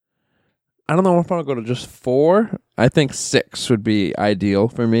pay-per-views. I don't know if I'll go to just 4. I think 6 would be ideal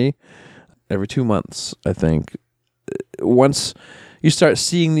for me. Every 2 months, I think. Once you start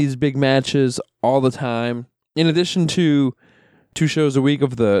seeing these big matches all the time, in addition to 2 shows a week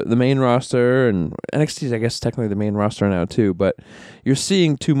of the main roster, and NXT is, I guess, technically the main roster now too, but you're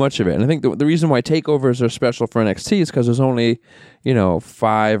seeing too much of it. And I think the reason why takeovers are special for NXT is because there's only,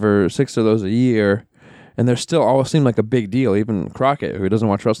 5 or 6 of those a year, and they still always seem like a big deal. Even Crockett, who doesn't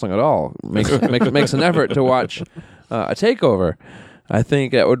watch wrestling at all, makes an effort to watch a takeover. I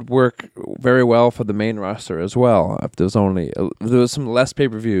think that would work very well for the main roster as well if there was some less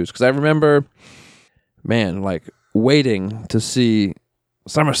pay-per-views. Because I remember, man, like waiting to see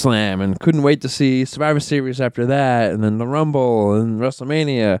SummerSlam and couldn't wait to see Survivor Series after that, and then the Rumble and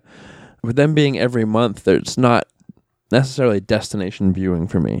WrestleMania. With them being every month, it's not necessarily destination viewing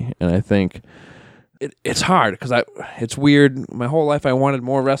for me, and I think it's hard because it's weird. My whole life I wanted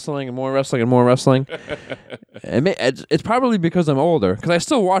more wrestling and more wrestling and more wrestling. It's probably because I'm older, because I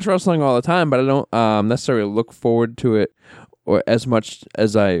still watch wrestling all the time, but I don't necessarily look forward to it or as much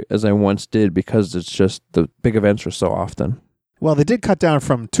as I once did, because it's just the big events are so often. Well, they did cut down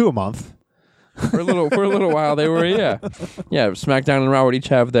from 2 a month. For a little while they were, yeah. SmackDown and Raw would each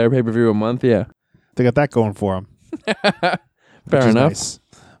have their pay-per-view a month, yeah. They got that going for them. Fair enough. Nice.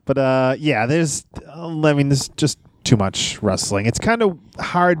 But there's just too much wrestling. It's kind of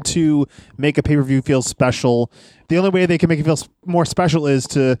hard to make a pay-per-view feel special. The only way they can make it feel more special is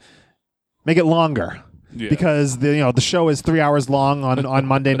to make it longer. Yeah. Because the show is 3 hours long on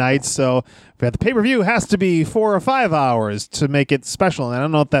Monday nights, so the pay-per-view has to be 4 or 5 hours to make it special. And I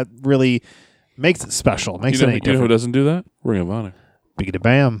don't know if that really makes it special. Makes it any different. You know who doesn't do that? Ring of Honor. Biggie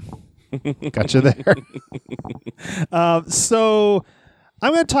bam. Got you there. So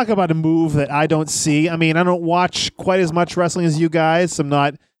I'm going to talk about a move that I don't see. I mean, I don't watch quite as much wrestling as you guys. I'm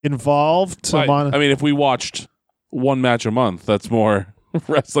not involved. Right. I mean, if we watched one match a month, that's more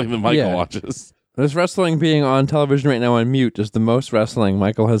wrestling than Michael watches. There's wrestling being on television right now on mute is the most wrestling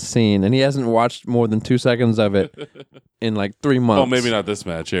Michael has seen, and he hasn't watched more than 2 seconds of it in like 3 months. Well, maybe not this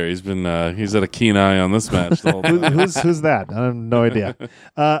match here. He's been he's had a keen eye on this match the whole time. Who's that? I have no idea.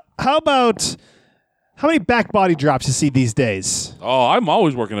 How many back body drops you see these days? Oh, I'm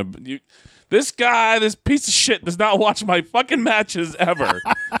always working. This guy, this piece of shit, does not watch my fucking matches ever.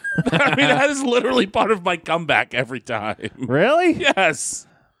 I mean, that is literally part of my comeback every time. Really? Yes.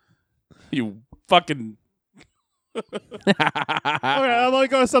 You fucking. Okay, I'm gonna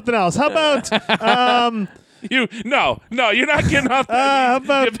go to something else. How about No, you're not getting off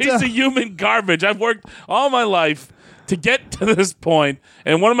that. You piece of human garbage. I've worked all my life to get to this point,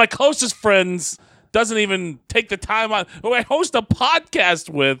 and one of my closest friends doesn't even take the time on who I host a podcast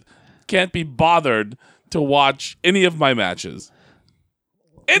with can't be bothered to watch any of my matches.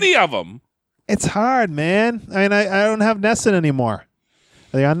 Any of them. It's hard, man. I mean, I don't have Nessun anymore.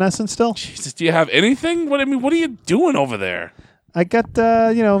 Are they on Nessun still? Jesus, do you have anything? What are you doing over there? I got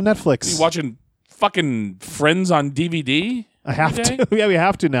Netflix. Are you watching fucking Friends on DVD? I have to. Yeah, we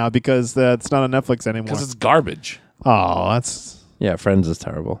have to now because it's not on Netflix anymore. Because it's garbage. Oh, that's... Yeah, Friends is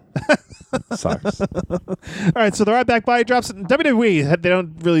terrible. Sucks. All right, so there are back body drops. WWE, they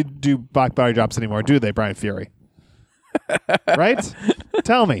don't really do back body drops anymore, do they, Brian Fury? Right?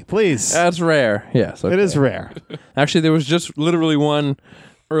 Tell me, please. That's rare. Yes. Okay. It is rare. Actually, there was just literally one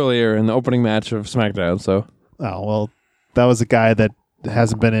earlier in the opening match of SmackDown, so... Oh, well, that was a guy that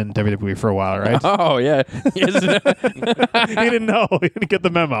hasn't been in WWE for a while, right? Oh, yeah. He didn't know. He didn't get the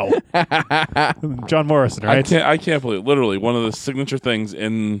memo. John Morrison, right? I can't believe it. Literally, one of the signature things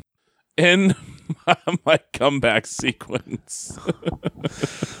in my comeback sequence.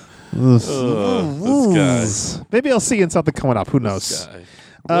 This guy. Maybe I'll see you in something coming up. Who knows?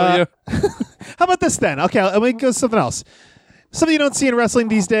 How about this then? Okay, let me go to something else. Something you don't see in wrestling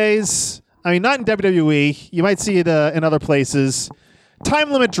these days. I mean, not in WWE. You might see it in other places.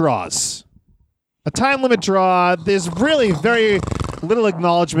 Time limit draws. A time limit draw, there's really very little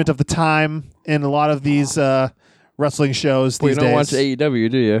acknowledgement of the time in a lot of these wrestling shows these days. You don't watch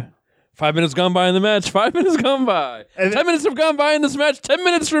AEW, do you? 5 minutes gone by in the match. 5 minutes gone by. 10 minutes have gone by in this match. 10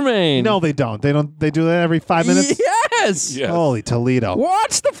 minutes remain. No, they don't. They do that every 5 minutes. Yes. Yes. Holy Toledo.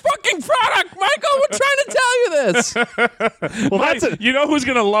 Watch the fucking product, Michael. We're trying to tell you this. Well, Mike, that's you know who's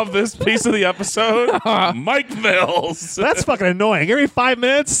gonna love this piece of the episode? Mike Mills. that's fucking annoying. Every 5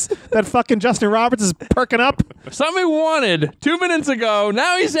 minutes, that fucking Justin Roberts is perking up. Something he wanted 2 minutes ago.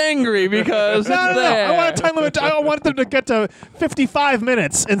 Now he's angry because No. it's there. I want a time limit. I want them to get to 55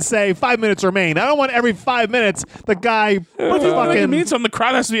 minutes and say 5 minutes remain. I don't want every 5 minutes the guy What do fucking. you mean? Something the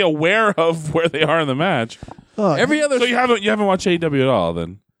crowd has to be aware of where they are in the match. Every other So you haven't watched AEW at all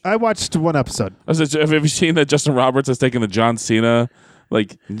then? I watched one episode. Have you seen that Justin Roberts has taken the John Cena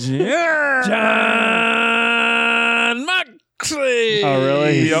John Moxley. Oh,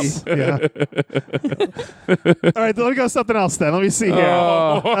 really? Yep. Yeah. All right, let me go with something else then. Let me see here.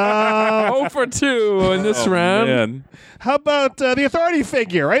 0 for 2 in this round. Man. How about the authority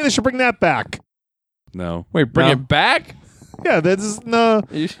figure, right? They should bring that back. No. Wait, bring No. it back? Yeah, that's no.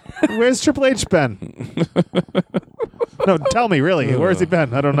 Where's Triple H been? No, tell me really. Where's he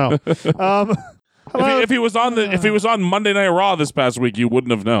been? I don't know. If he was on Monday Night Raw this past week, you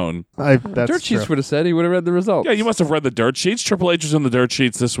wouldn't have known. That's Dirt sheets true. would have said he would have read the results. Yeah, you must have read the dirt sheets. Triple H was in the dirt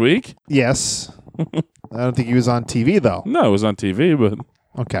sheets this week. Yes. I don't think he was on TV though. No, it was on TV, but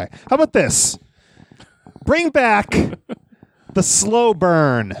Okay. How about this? Bring back the slow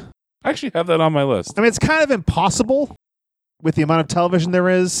burn. I actually have that on my list. I mean, it's kind of impossible with the amount of television there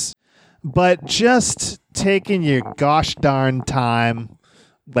is, but just taking your gosh darn time,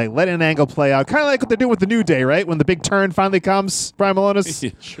 like letting an angle play out, kind of like what they're doing with the New Day, right? When the big turn finally comes, Brian Malonis.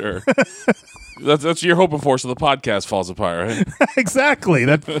 Yeah, sure. that's what you're hoping for, so the podcast falls apart, right? Exactly.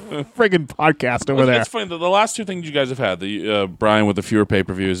 That friggin' podcast over there. It's funny. The last two things you guys have had, the Brian with the fewer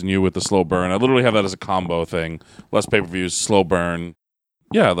pay-per-views and you with the slow burn, I literally have that as a combo thing. Less pay-per-views, slow burn.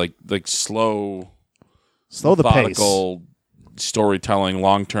 Yeah, like slow Slow the pace. methodical storytelling,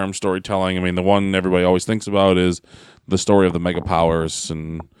 long-term storytelling. I mean, the one everybody always thinks about is the story of the Mega Powers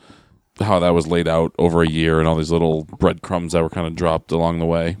and how that was laid out over a year and all these little breadcrumbs that were kind of dropped along the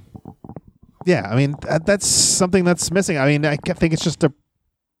way. Yeah, I mean, that's something that's missing. I mean, I think it's just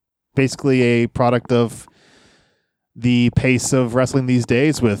basically a product of the pace of wrestling these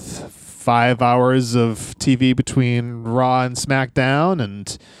days with 5 hours of TV between Raw and SmackDown,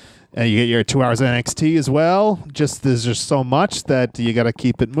 and you get your 2 hours of NXT as well. There's just so much that you got to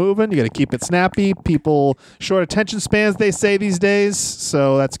keep it moving. You got to keep it snappy. People short attention spans, they say these days.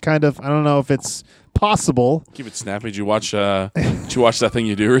 So that's kind of, I don't know if it's possible. Keep it snappy. Did you watch that thing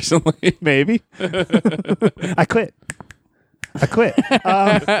you do recently? Maybe. I quit.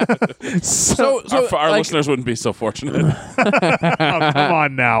 So Our like, listeners wouldn't be so fortunate. Oh, come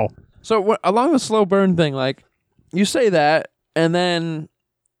on now. So along the slow burn thing, like you say that, and then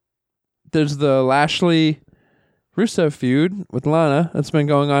there's the Lashley Rusev feud with Lana that's been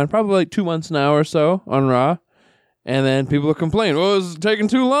going on probably like 2 months now or so on Raw, and then people are complaining, "Oh, this is taking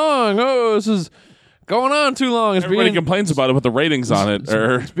too long. Oh, this is going on too long. Everybody complains about it, but the ratings on it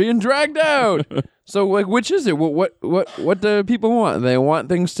are It's being dragged out." So, like, which is it? What do people want? They want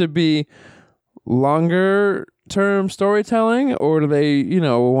things to be longer term storytelling, or do they,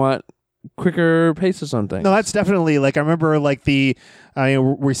 want quicker paces on things? No, that's definitely like, I remember like we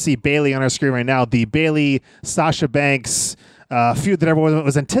see Bailey on our screen right now. The Bailey Sasha Banks feud that everyone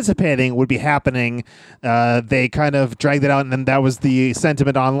was anticipating would be happening. They kind of dragged it out, and then that was the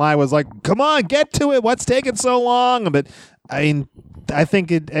sentiment online was like, "Come on, get to it. What's taking so long?" But I mean, I think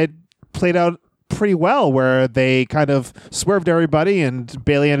it played out pretty well, where they kind of swerved everybody, and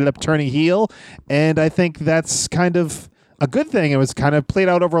Bailey ended up turning heel, and I think that's kind of a good thing. It was kind of played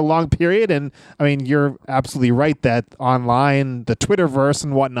out over a long period, and I mean, you're absolutely right that online, the Twitterverse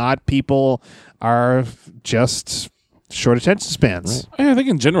and whatnot, people are just short attention spans. I think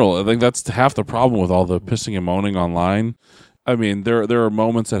in general, I think that's half the problem with all the pissing and moaning online. I mean, there are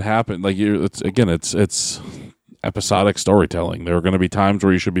moments that happen. Like it's episodic storytelling. There are going to be times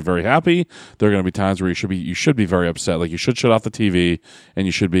where you should be very happy. There are going to be times where you should be very upset. Like you should shut off the TV and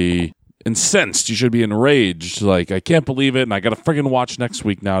you should be incensed. You should be enraged. Like, I can't believe it, and I got to friggin' watch next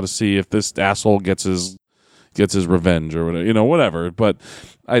week now to see if this asshole gets his revenge or whatever, whatever. But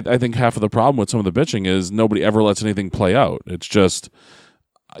I think half of the problem with some of the bitching is nobody ever lets anything play out. It's just,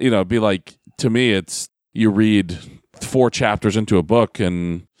 it'd be like, to me, it's you read 4 chapters into a book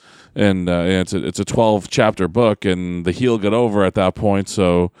and it's a 12 chapter book, and the heel got over at that point.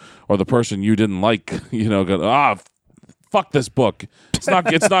 So, or the person you didn't like, got fuck this book. It's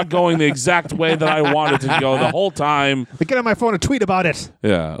not going the exact way that I want it to go the whole time. I get on my phone and tweet about it.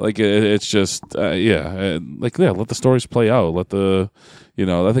 Yeah, like it's just let the stories play out. Let the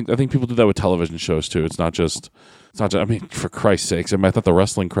I think people do that with television shows too. It's not just. I mean, for Christ's sakes, I thought the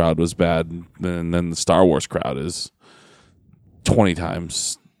wrestling crowd was bad, and then the Star Wars crowd is 20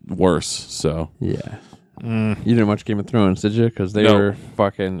 times worse. So yeah. You didn't watch Game of Thrones, did you? Because they were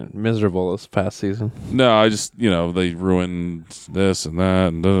fucking miserable this past season. No, I just they ruined this and that,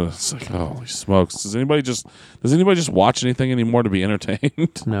 and it's like, holy smokes! Does anybody just watch anything anymore to be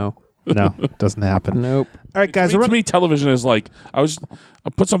entertained? No. No, it doesn't happen. Nope. All right, guys. To me, television is like I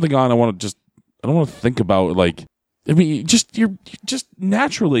put something on. I don't want to think about like. I mean, you're just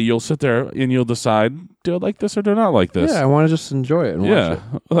naturally you'll sit there and you'll decide, do I like this or do I not like this? Yeah, I want to just enjoy it and watch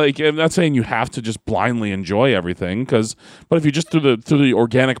it. Like I'm not saying you have to just blindly enjoy everything, but if you just through the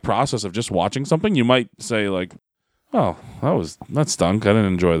organic process of just watching something, you might say like, oh, that stunk. I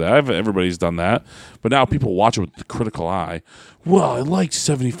didn't enjoy that. Everybody's done that, but now people watch it with the critical eye. Well, I liked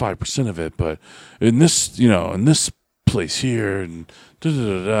 75% of it, but in this place here and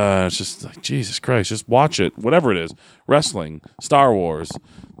it's just like Jesus Christ, just watch it, whatever it is, wrestling, Star Wars,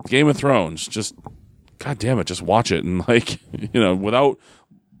 Game of Thrones, just God damn it, just watch it and like without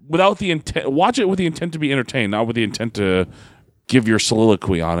the intent, watch it with the intent to be entertained, not with the intent to give your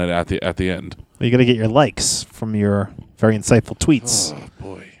soliloquy on it at the end. You got to get your likes from your very insightful tweets. Oh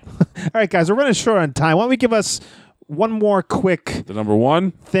boy! All right, guys, we're running short on time. Why don't we give us one more quick The number one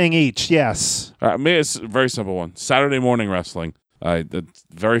thing each? Yes. Me, it's a very simple one. Saturday morning wrestling.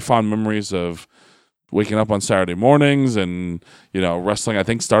 Very fond memories of waking up on Saturday mornings and, wrestling, I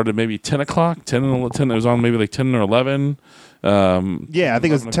think, started maybe 10 o'clock, 10. It was on maybe like 10 or 11. Yeah, I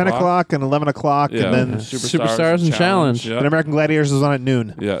think it was 10 o'clock and 11 o'clock. Yeah. And then Superstars and Challenge. Yeah. and American Gladiators was on at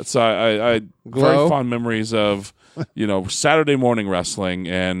noon. Yeah, so I Glow. very fond memories of, Saturday morning wrestling.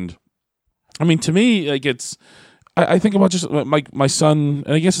 And, I mean, to me, like I think about just my son,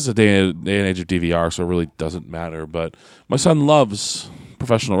 and I guess it's a day and age of DVR, so it really doesn't matter. But my son loves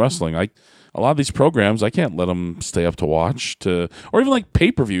professional wrestling. A lot of these programs, I can't let him stay up to watch, or even like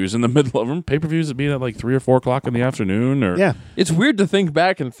pay-per-views in the middle of them. Pay-per-views would be at like 3 or 4 o'clock in the afternoon. Or Yeah. It's weird to think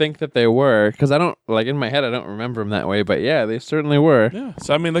back and think that they were, because I don't, like in my head, I don't remember them that way. But yeah, they certainly were. Yeah.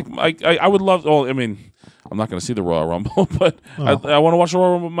 So I mean, like I would love. Well, I mean, I'm not going to see the Royal Rumble, but I want to watch the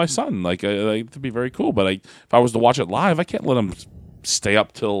Royal Rumble with my son. Like, it'd be very cool. But if I was to watch it live, I can't let him stay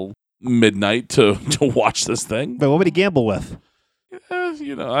up till midnight to watch this thing. But what would he gamble with? I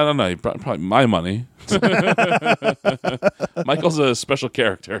don't know. Probably my money. Michael's a special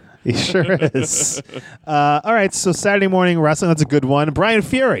character. He sure is. All right, so Saturday morning wrestling, that's a good one. Brian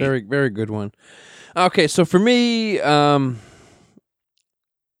Fury. Very, very good one. Okay, so for me, the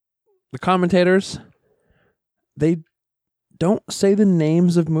commentators, they don't say the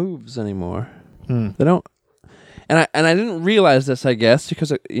names of moves anymore. They don't. And I didn't realize this, I guess,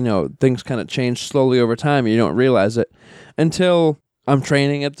 because things kind of change slowly over time. And you don't realize it until I'm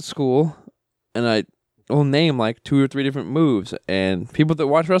training at the school, and I will name like 2 or 3 different moves, and people that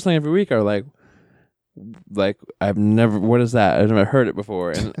watch wrestling every week are like I've never. What is that? I've never heard it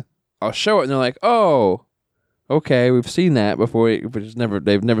before, and I'll show it, and they're like, oh, okay, we've seen that before, but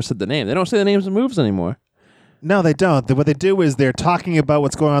they've never said the name. They don't say the names of moves anymore. No, they don't. What they do is they're talking about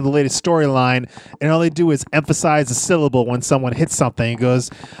what's going on in the latest storyline, and all they do is emphasize a syllable when someone hits something. It goes,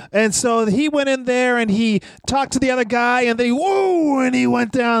 and so he went in there and he talked to the other guy, and they whoa, and he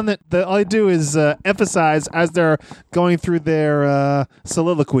went down. All they do is emphasize as they're going through their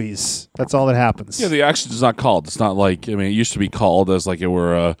soliloquies. That's all that happens. Yeah, the action is not called. It's not like, I mean, it used to be called as like it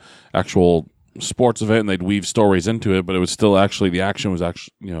were a actual sports event, and they'd weave stories into it, but it was still actually the action was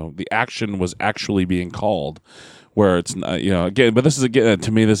actually being called, where it's again. But this is again,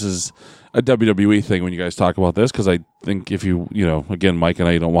 to me, this is a WWE thing when you guys talk about this, because I think if again, Mike and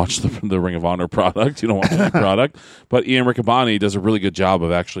I don't watch the Ring of Honor product, you don't watch the product, but Ian Riccaboni does a really good job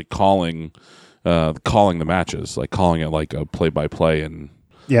of actually calling the matches, like calling it like a play-by-play and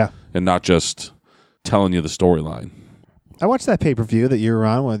not just telling you the storyline. I watched that pay-per-view that you were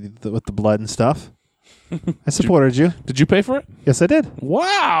on with the blood and stuff. I supported you. Did you pay for it? Yes, I did.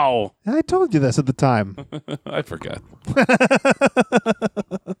 Wow. I told you this at the time. I forgot.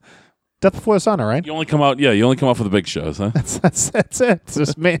 Death Before Dishonor, right? You only come out for the big shows, huh? That's it. It's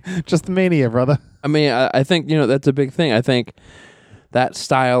just the mania, brother. I mean, I think that's a big thing. I think that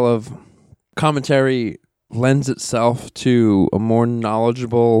style of commentary lends itself to a more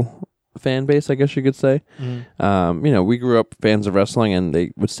knowledgeable fan base, I guess you could say. We grew up fans of wrestling, and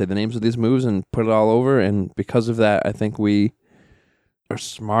they would say the names of these moves and put it all over, and because of that, I think we are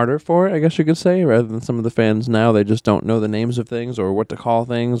smarter for it, I guess you could say, rather than some of the fans now. They just don't know the names of things or what to call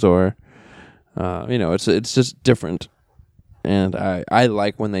things, or it's just different. And I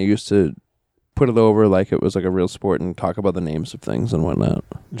like when they used to put it over like it was like a real sport and talk about the names of things and whatnot.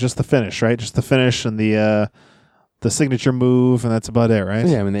 Just the finish, right? Just the finish and the signature move, and that's about it, right?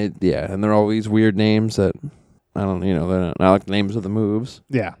 Yeah, I mean, and they're all these weird names that I don't, they're not like the names of the moves.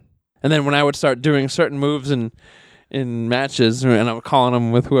 Yeah. And then when I would start doing certain moves in matches, and I'm calling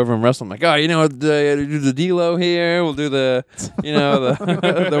them with whoever I'm wrestling, I'm like, do the D-Lo here, we'll do the,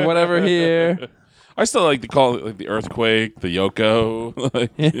 the whatever here. I still like to call it like the Earthquake, the Yoko,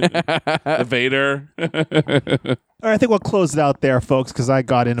 the Vader. All right, I think we'll close it out there, folks, because I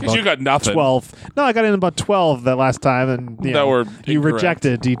got in about you got nothing. 12. No, I got in about 12 that last time, and you were you incorrect.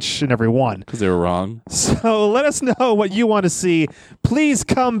 rejected each and every one. Because they were wrong. So let us know what you want to see. Please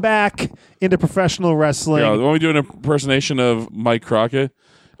come back into professional wrestling. Yeah, when we do an impersonation of Mike Crockett.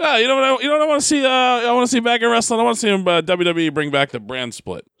 You know what I want to see? I want to see back in wrestling. I want to see him WWE bring back the brand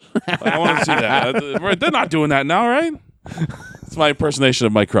split. I want to see that. They're not doing that now, right? It's my impersonation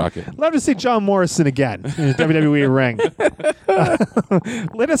of Mike Crockett. Love to see John Morrison again in a WWE ring.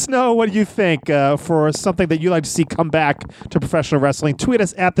 Let us know what you think for something that you'd like to see come back to professional wrestling. Tweet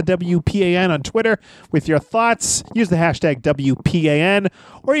us at the WPAN on Twitter with your thoughts. Use the hashtag WPAN,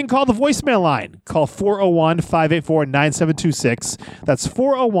 or you can call the voicemail line. Call 401-584-9726. That's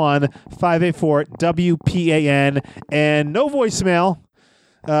 401-584-WPAN. And no voicemail.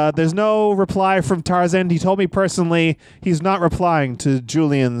 There's no reply from Tarzan. He told me personally he's not replying to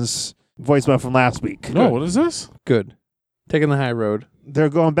Julian's voicemail from last week. No, what is this? Good. Taking the high road. They're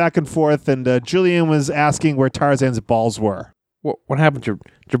going back and forth, and Julian was asking where Tarzan's balls were. What happened? Your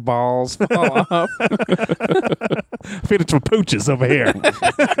balls fall off? Feeding some pooches over here.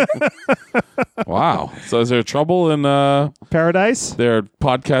 Wow. So is there trouble in Paradise? their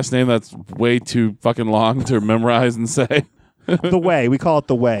podcast name that's way too fucking long to memorize and say? The Way. We call it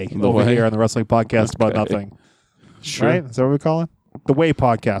The Way over Way? here on the Wrestling Podcast About Nothing. Sure. Right? Is that what we call it? The Way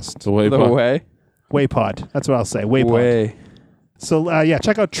Podcast. The way. The way. Way Pod. That's what I'll say. Way Pod. Way. So,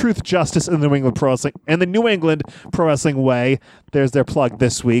 check out Truth, Justice, and the New England Pro Wrestling and the New England Pro Wrestling Way. There's their plug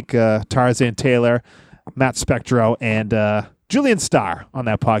this week. Tarzan Taylor, Matt Spectro, and Julian Starr on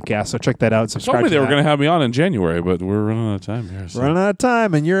that podcast. So check that out. Subscribe Told me to they were that. going to have me on in January, but we're running out of time here. So. Running out of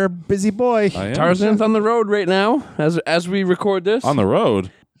time, and you're a busy boy. I am. Tarzan's on the road right now as we record this. On the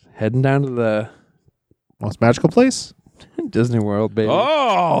road. Heading down to the Most magical place? Disney World, baby.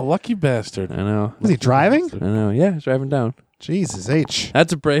 Oh, lucky bastard. I know. Is he driving? I know. Yeah, he's driving down. Jesus H.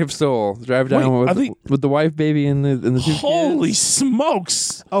 That's a brave soul. Drive down Wait, with the wife, baby, and the two Holy kids.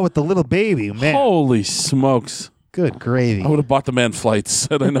 smokes. Oh, with the little baby, man. Holy smokes. Good gravy. I would have bought the man flights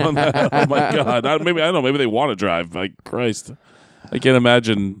had I known that. Oh my God. I don't know. Maybe they want to drive. Like Christ. I can't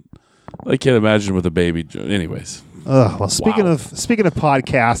imagine with a baby. Anyways. Well, speaking of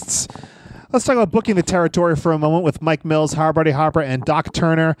podcasts, let's talk about Booking the Territory for a moment with Mike Mills, Hardy Harper, and Doc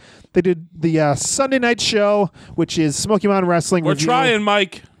Turner. They did the Sunday night show, which is Smoky Mountain Wrestling. We're Review. trying,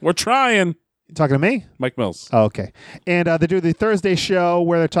 Mike. We're trying. You talking to me? Mike Mills. Oh, okay. And they do the Thursday show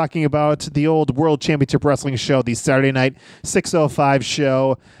where they're talking about the old World Championship Wrestling show, the Saturday night 6:05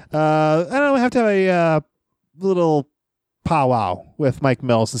 show. I don't know, we have to have a little powwow with Mike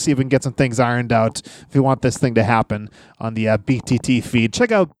Mills to see if we can get some things ironed out if you want this thing to happen on the BTT feed.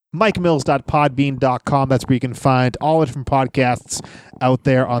 Check out mikemills.podbean.com. That's where you can find all the different podcasts out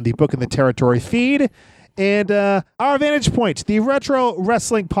there on the Book in the Territory feed. And Our Vantage Point, the retro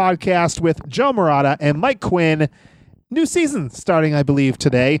wrestling podcast with Joe Murata and Mike Quinn. New season starting, I believe,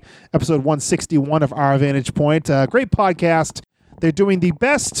 today. Episode 161 of Our Vantage Point. Great podcast. They're doing the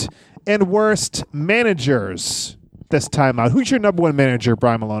best and worst managers this time out. Who's your number one manager,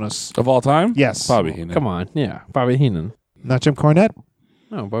 Brian Malonis? Of all time? Yes. Bobby Heenan. Come on. Yeah. Bobby Heenan. Not Jim Cornette?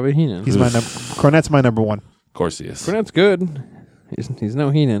 No, Bobby Heenan. He's my Cornette's my number one. Of course he is. Cornette's good. He's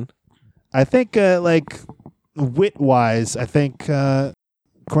no Heenan. I think, wit-wise, I think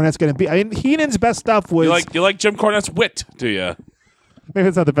Cornette's going to be... I mean, Heenan's best stuff was... You like Jim Cornette's wit, do you? Maybe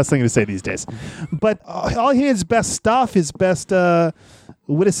it's not the best thing to say these days. But all Heenan's best stuff, his best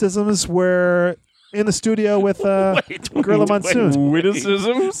witticisms were in the studio with Gorilla Monsoon.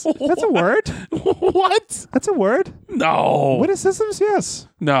 Witticisms? That's a word. What? That's a word. No. Witticisms, yes.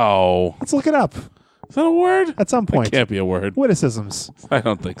 No. Let's look it up Is that a word? at some point. Can't be a word. Witticisms. I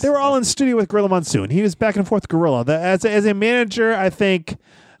don't think They so. were all in studio with Gorilla Monsoon. He was back and forth Gorilla. As a manager, I think,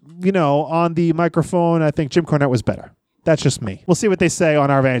 on the microphone, I think Jim Cornette was better. That's just me. We'll see what they say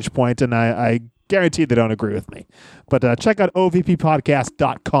on Our Vantage Point, and I guarantee they don't agree with me. But check out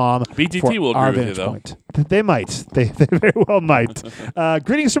ovppodcast.com BTT for will agree Our with you, Vantage though. Point. They might. They very well might.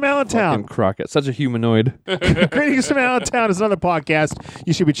 Greetings from Allentown. Fucking Crockett, such a humanoid. Greetings from Allentown is another podcast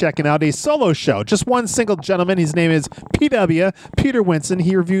you should be checking out. A solo show. Just one single gentleman. His name is PW, Peter Winson.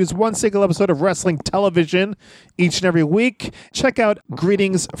 He reviews one single episode of wrestling television each and every week. Check out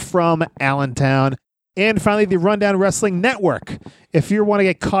Greetings from Allentown. And finally, the Rundown Wrestling Network. If you want to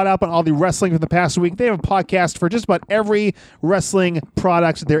get caught up on all the wrestling from the past week, they have a podcast for just about every wrestling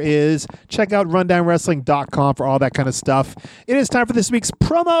product there is. Check out rundownwrestling.com for all that kind of stuff. It is time for this week's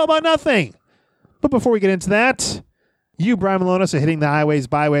Promo About Nothing. But before we get into that, you, Brian Malonis, are hitting the highways,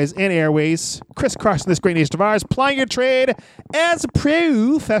 byways, and airways, crisscrossing this great nation of ours, plying your trade as a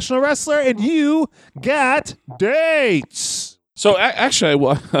professional wrestler, and you got dates. So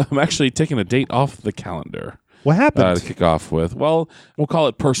actually, I'm actually taking a date off the calendar. What happened? To kick off with? Well, we'll call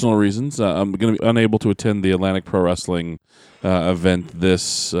it personal reasons. I'm going to be unable to attend the Atlantic Pro Wrestling event this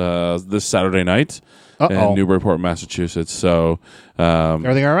Saturday night in Newburyport, Massachusetts. So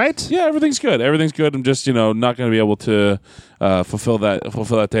everything all right? Yeah, everything's good. Everything's good. I'm just not going to be able to fulfill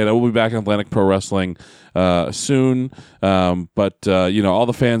that date. I will be back in Atlantic Pro Wrestling soon. But all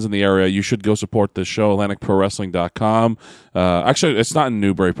the fans in the area, you should go support this show, AtlanticProWrestling.com. Actually, it's not in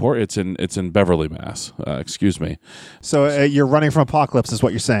Newburyport. It's in Beverly, Mass. Excuse me. So you're running from apocalypse is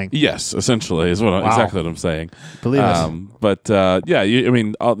what you're saying? Yes, essentially is exactly what I'm saying. Believe it. But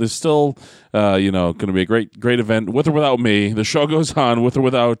there's still going to be a great event with or without me. The show goes on with or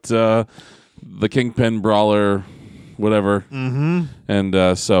without the Kingpin Brawler, whatever. Mm-hmm. And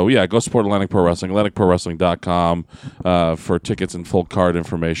go support Atlantic Pro Wrestling, AtlanticProWrestling.com for tickets and full card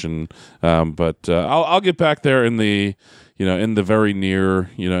information. But I'll get back there in the very near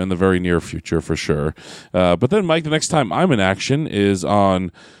future for sure. But then, Mike, the next time I'm in action is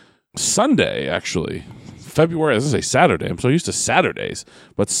on Sunday, actually. February, I was going to say Saturday. I'm so used to Saturdays.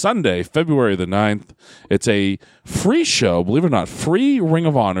 But Sunday, February the 9th, it's a free show, believe it or not, free Ring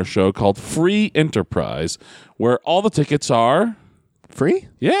of Honor show called Free Enterprise, where all the tickets are... Free?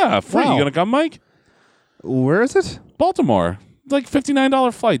 Yeah, free. Wow. You going to come, Mike? Where is it? Baltimore. Like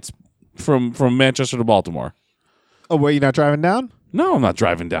 $59 flights from Manchester to Baltimore. Oh, wait, you're not driving down? No, I'm not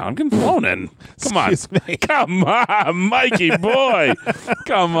driving down. I'm getting flown in. Come on. Excuse me. Come on, Mikey boy.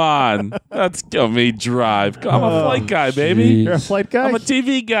 Come on. Let's go me drive. I'm a flight guy, baby. You're a flight guy? I'm a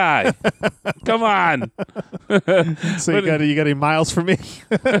TV guy. Come on. So you got any miles for me?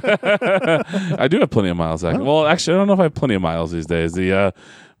 I do have plenty of miles. Actually. Well, actually, I don't know if I have plenty of miles these days.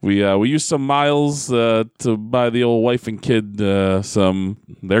 We used some miles to buy the old wife and kid some.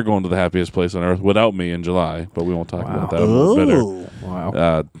 They're going to the happiest place on earth without me in July, but we won't talk about that. I'm a little bitter.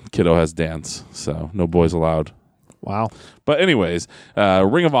 Wow. Kiddo has dance, so no boys allowed. Wow. But anyways,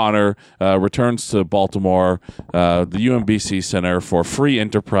 Ring of Honor returns to Baltimore, the UMBC Center for Free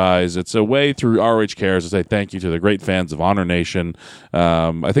Enterprise. It's a way through ROH Cares to say thank you to the great fans of Honor Nation.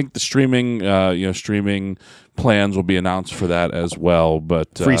 I think the streaming plans will be announced for that as well.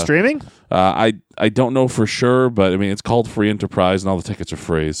 But Free streaming? I don't know for sure, but I mean it's called Free Enterprise and all the tickets are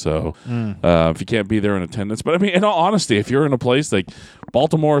free. So if you can't be there in attendance, but I mean in all honesty, if you're in a place like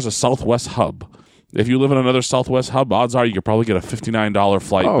Baltimore is a Southwest hub. If you live in another Southwest hub, odds are you could probably get a $59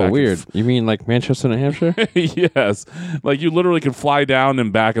 flight. Oh, back weird. You mean like Manchester, New Hampshire? Yes. Like you literally could fly down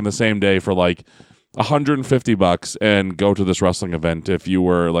and back in the same day for like $150 and go to this wrestling event if you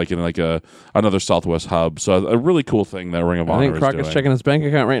were like in like another Southwest hub. So a really cool thing that Ring of Honor I think Crockett's checking his bank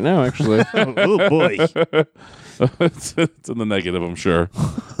account right now, actually. Oh, boy. it's in the negative, I'm sure.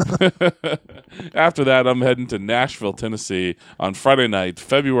 After that, I'm heading to Nashville, Tennessee on Friday night,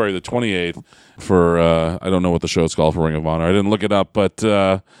 February the 28th for, I don't know what the show's called for Ring of Honor. I didn't look it up, but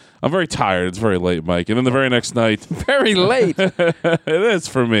I'm very tired. It's very late, Mike. And then the very next night... Very late. It is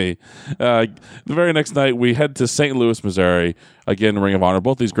for me. The very next night, we head to St. Louis, Missouri. Again, Ring of Honor.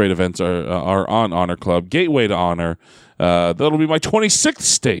 Both these great events are on Honor Club. Gateway to Honor. That'll be my 26th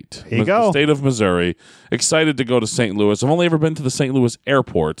state. Here you go. The state of Missouri. Excited to go to St. Louis. I've only ever been to the St. Louis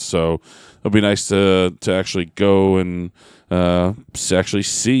airport, so it'll be nice to actually go and actually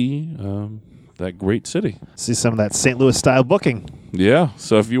see that great city. See some of that St. Louis style booking. Yeah.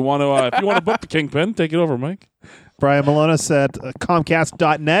 So if you want to book the Kingpin, take it over, Mike. Brian Malonis at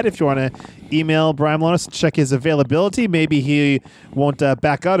Comcast.net. If you want to email Brian Malonis, check his availability. Maybe he won't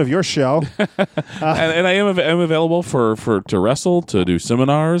back out of your show. And I am available for to wrestle, to do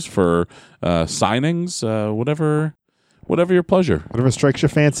seminars, for signings, whatever whatever your pleasure. Whatever strikes your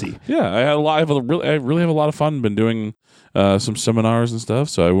fancy. Yeah, I really have a lot of fun. Been doing some seminars and stuff.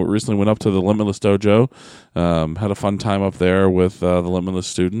 So I recently went up to the Limitless Dojo. Had a fun time up there with the Limitless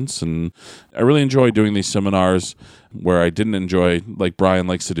students, and I really enjoy doing these seminars where I didn't enjoy like Brian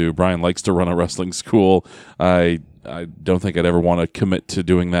likes to do. Brian likes to run a wrestling school. I don't think I'd ever want to commit to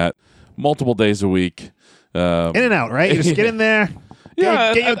doing that multiple days a week. In and out, right? You just get in there.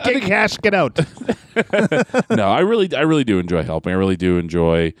 Yeah, get cash, get out. No, I really do enjoy helping. I really do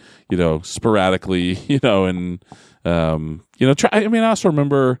enjoy, sporadically, and try. I mean, I also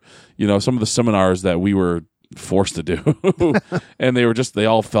remember, some of the seminars that we were forced to do, and they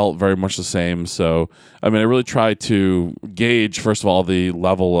all felt very much the same. So, I mean, I really try to gauge, first of all, the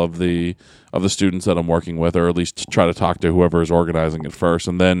level of the students that I'm working with, or at least try to talk to whoever is organizing it first,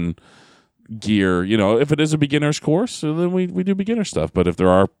 and then gear, if it is a beginner's course, so then we do beginner stuff. But if there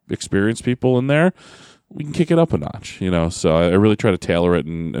are experienced people in there, we can kick it up a notch, So I really try to tailor it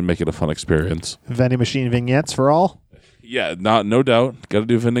and make it a fun experience. Vending machine vignettes for all? Yeah, no doubt. Got to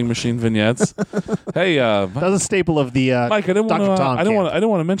do vending machine vignettes. Hey, that was a staple of the Mike. I didn't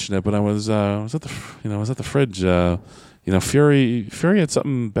want to mention it, but I was at the fridge. Fury had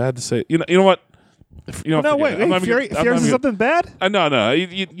something bad to say. You know what? Fury said something bad? No,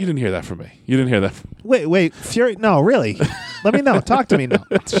 you didn't hear that from me. You didn't hear that from me. Wait, Fury, no, really. Let me know. Talk to me now.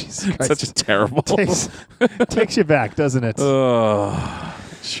 Jesus Christ. Such a terrible. Takes you back, doesn't it?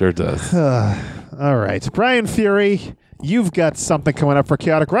 Sure does. All right. Brian Fury, you've got something coming up for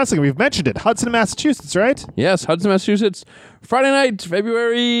Chaotic Wrestling. We've mentioned it. Hudson, Massachusetts, right? Yes, Hudson, Massachusetts. Friday night,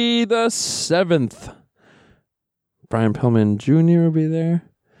 February the 7th. Brian Pillman Jr. will be there.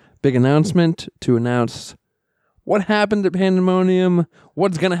 Big announcement to announce what happened at Pandemonium,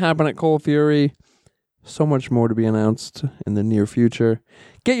 what's going to happen at Cold Fury. So much more to be announced in the near future.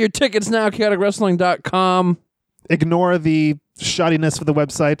 Get your tickets now, chaoticwrestling.com. Ignore the shoddiness of the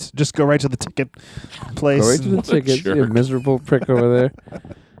website. Just go right to the ticket place. Go right to the tickets, you miserable prick over there.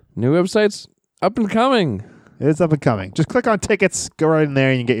 New website's up and coming. It's up and coming. Just click on tickets, go right in there,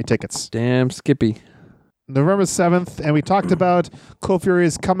 and you can get your tickets. Damn Skippy. November 7th, and we talked about Cold Fury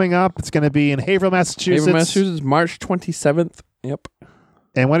is coming up. It's going to be in Haverhill, Massachusetts. March 27th. Yep.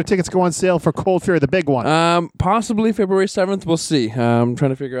 And when do tickets go on sale for Cold Fury, the big one? Possibly February 7th. We'll see. I'm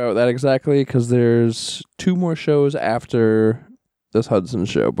trying to figure out that exactly because there's 2 more shows after this Hudson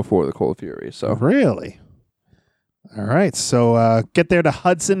show before the Cold Fury. So really? All right. So get there to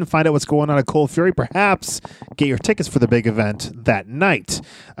Hudson, find out what's going on at Cold Fury. Perhaps get your tickets for the big event that night.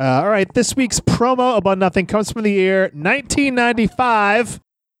 All right. This week's promo about nothing comes from the year 1995.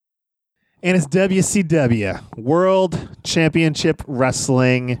 And it's WCW, World Championship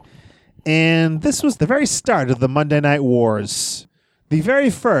Wrestling. And this was the very start of the Monday Night Wars. The very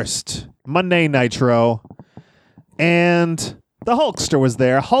first Monday Nitro. And the Hulkster was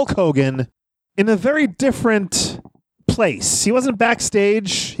there, Hulk Hogan, in a very different place. He wasn't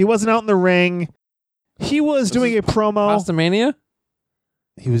backstage. He wasn't out in the ring. He was doing a promo. Pastamania?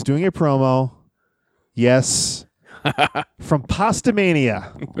 He was doing a promo. Yes. From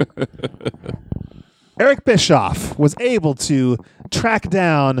Pastamania. Eric Bischoff was able to track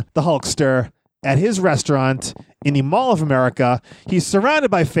down the Hulkster at his restaurant in the Mall of America. He's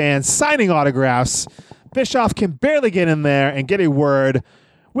surrounded by fans signing autographs. Bischoff can barely get in there and get a word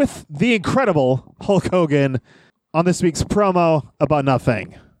with the incredible Hulk Hogan on this week's promo about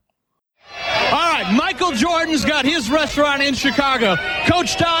nothing. All right, Michael Jordan's got his restaurant in Chicago.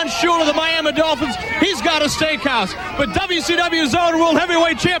 Coach Don Shula of the Miami Dolphins, he's got a steakhouse. But WCW's own World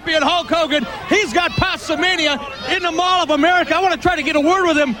Heavyweight Champion Hulk Hogan, he's got Pastamania in the Mall of America. I want to try to get a word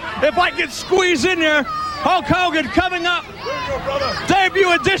with him if I can squeeze in there. Hulk Hogan coming up.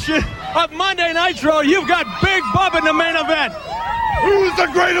 Debut edition of Monday Nitro. You've got Big Bubba in the main event. Who's the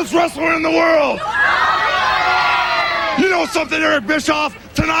greatest wrestler in the world? You know something, Eric Bischoff?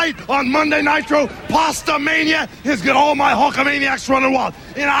 Tonight on Monday Nitro, Pastamania has got all my Hulkamaniacs running wild.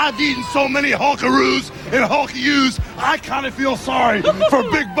 And I've eaten so many Hulkaroos and Hulk-U's, I kind of feel sorry for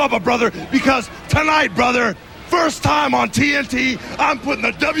Big Bubba, brother, because tonight, brother, first time on TNT, I'm putting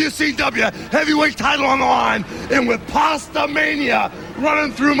the WCW heavyweight title on the line, and with Pastamania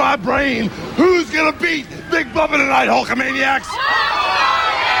running through my brain, who's going to beat Big Bubba tonight, Hulkamaniacs?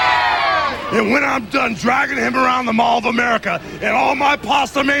 And when I'm done dragging him around the Mall of America and all my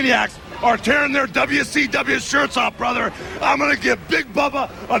Pastamaniacs are tearing their WCW shirts off, brother, I'm going to give Big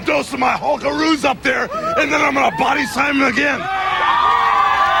Bubba a dose of my Hulkaroos up there, and then I'm going to body slam him again.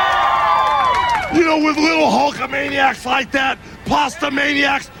 You know, with little Hulkamaniacs like that,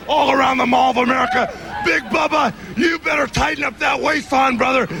 Pastamaniacs all around the Mall of America, Big Bubba, you better tighten up that waistline,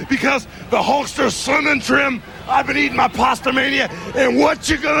 brother, because the Hulkster's slim and trim. I've been eating my Pasta Mania. And what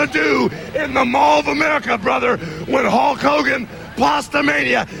you gonna do in the Mall of America, brother, when Hulk Hogan, Pasta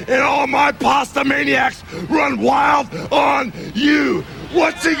Mania, and all my Pasta Maniacs run wild on you?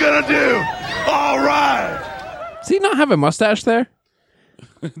 What's he gonna do? All right. Does he not have a mustache there?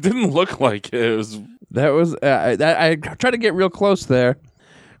 It didn't look like it. It was. That was I tried to get real close there.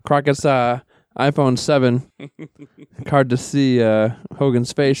 Crockett's iPhone 7. Hard to see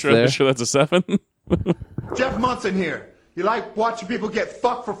Hogan's face there. Sure that's a 7? Jeff Munson here. You like watching people get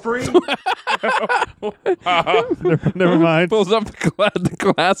fucked for free? Never mind. Pulls up the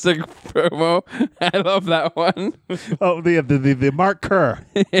classic promo. I love that one. Oh, the Mark Kerr.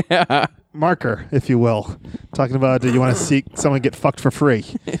 Yeah. Marker, if you will. Talking about you want to see someone get fucked for free.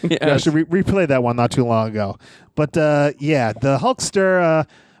 Yes. Yeah, I should replay that one not too long ago. But yeah, the Hulkster.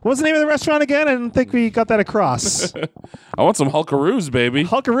 What was the name of the restaurant again? I didn't think we got that across. I want some Hulkaroos, baby.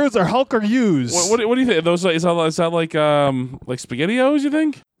 Hulkaroos or Hulkaroos? What do you think? Is that like SpaghettiOs? You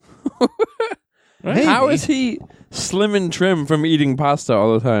think? Maybe. How is he slim and trim from eating pasta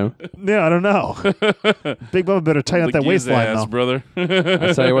all the time? Yeah, I don't know. Big Bubba better tighten up that Look his waistline, ass, though. brother.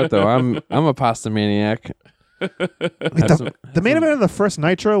 I tell you what, though, I'm a pasta maniac. The main event of the first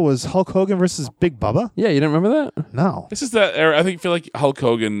Nitro was Hulk Hogan versus Big Bubba? Yeah, you didn't remember that? No. This is that era. I feel like Hulk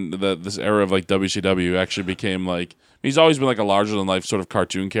Hogan, this era of like WCW, actually became like he's always been like a larger than life sort of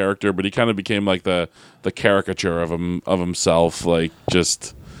cartoon character, but he kind of became like the caricature of himself. Like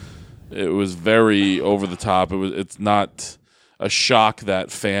just it was very over the top. It's not a shock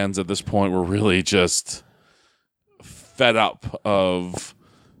that fans at this point were really just fed up of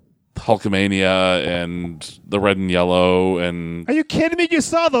Hulkamania and the red and yellow. And Are you kidding me? You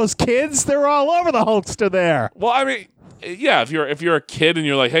saw those kids? They were all over the Hulkster there. well, I mean, yeah, if you're a kid and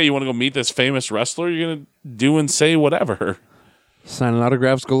you're like, hey, you want to go meet this famous wrestler, you're gonna do and say whatever. Signing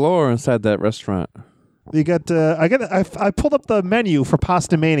autographs galore inside that restaurant. You got I pulled up the menu for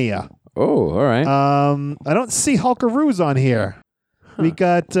Pasta Mania. Oh, all right. I don't see Hulkaroos on here. We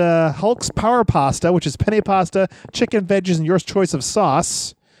got Hulk's Power Pasta, which is penne pasta, chicken, veggies, and your choice of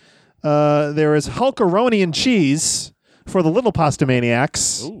sauce. There is Hulkaroni and cheese for the little Pasta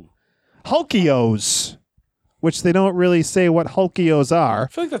Maniacs. Ooh. Hulkios, which they don't really say what Hulkios are. I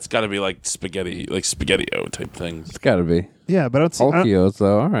feel like that's got to be like spaghetti, like SpaghettiO type things. It's got to be. Yeah, but I don't see. Hulkios,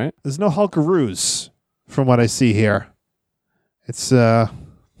 though. All right. There's no Hulkaroos from what I see here. It's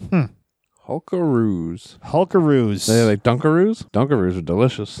Hulkaroos. Hulkaroos. They like Dunkaroos? Dunkaroos are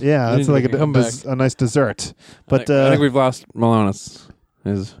delicious. Yeah, They that's need like to come back. a nice dessert. But I think we've lost Malonis.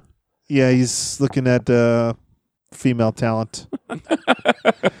 yeah, he's looking at female talent.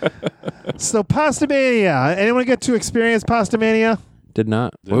 So Pasta Mania. Anyone get to experience Pasta Mania? Did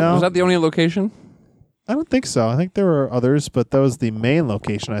not. No. Was that the only location? I don't think so. I think there were others, but that was the main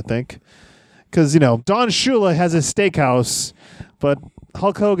location, I think. Because, Don Shula has his steakhouse, but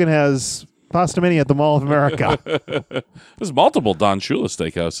Hulk Hogan has Pasta Mania at the Mall of America. There's multiple Don Shula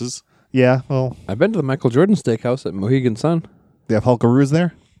steakhouses. Yeah, well, I've been to the Michael Jordan Steakhouse at Mohegan Sun. they have Hulkaroos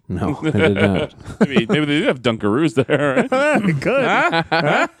there? No, I did not. Maybe they do have Dunkaroos there. Right?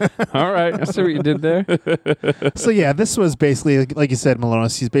 Good. All right. I see what you did there. So, yeah, this was basically, like you said,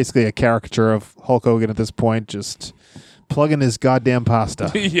 Malonis, he's basically a caricature of Hulk Hogan at this point, just plugging his goddamn pasta.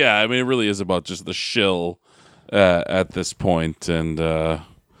 Yeah, I mean, it really is about just the shill at this point, and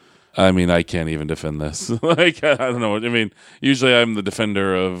I mean, I can't even defend this. Like, I don't know. I mean, usually I'm the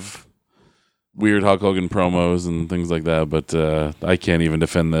defender of weird Hulk Hogan promos and things like that, but I can't even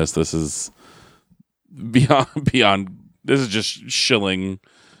defend this. This is beyond. This is just shilling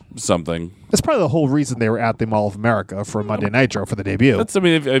something. That's probably the whole reason they were at the Mall of America for Monday Nitro for the debut. That's. I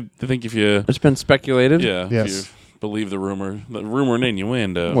mean, I think if you, It's been speculated. yeah, Yes. if you believe the rumor and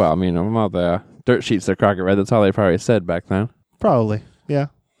innuendo. Well, I mean, I'm all the dirt sheets that Crockett read. That's all they probably said back then. Probably, yeah.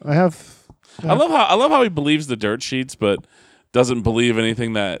 I have. I love how he believes the dirt sheets, but doesn't believe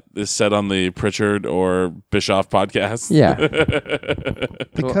anything that is said on the Pritchard or Bischoff podcast. Yeah.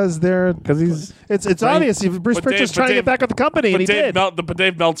 Because they're he's it's obvious Bruce but Pritchard's Dave- trying but to get Dave- back at the company, and he did. But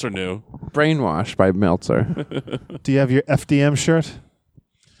Dave Meltzer knew. brainwashed by Meltzer. Do you have your FDM shirt?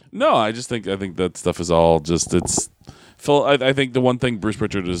 No, I think that stuff is all just it's. Phil, I think the one thing Bruce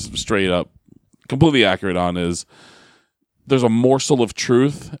Pritchard is straight up, completely accurate on is there's a morsel of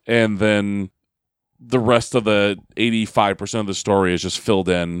truth, and then the rest of the 85% of the story is just filled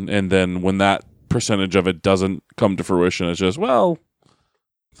in, and then when that percentage of it doesn't come to fruition, it's just, well,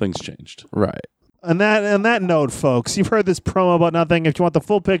 things changed. Right. On that note, folks, you've heard this promo about nothing. If you want the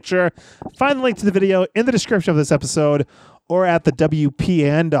full picture, find the link to the video in the description of this episode or at the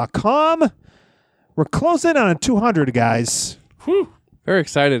WPN.com. We're closing on a 200, guys. Whew. Very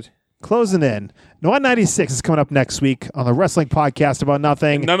excited. Closing in. No, 196 is coming up next week on the Wrestling Podcast About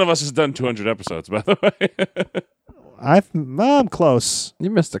Nothing. None of us has done 200 episodes, by the way. I'm close.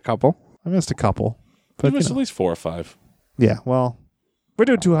 You missed a couple. I missed a couple. You But, missed at least 4 or 5. yeah, well, we're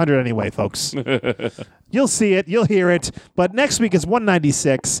doing 200 anyway, folks. You'll see it. You'll hear it. But next week is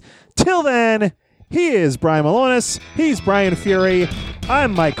 196. Till then, he is Brian Malonis. He's Brian Fury.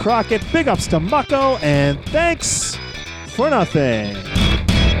 I'm Mike Crockett. Big ups to Mucko, and thanks for nothing.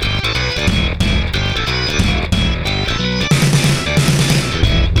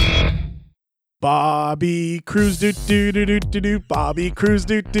 Bobby Cruz do do do do do do. Bobby Cruz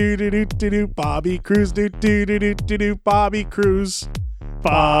do do do do do do. Bobby Cruz do do do do do do. Bobby Cruz.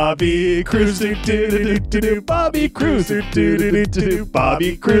 Bobby Cruz do do do do do. Bobby Cruz do do do do do.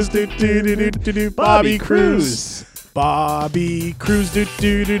 Bobby Cruz do do do do do. Bobby Cruz. Bobby Cruz do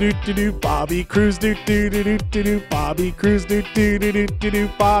do do do do do. Bobby Cruz do do do do do. Bobby Cruz do do do do do.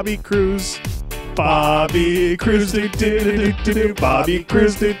 Bobby Cruz. Bobby Cruz do do do do do. Bobby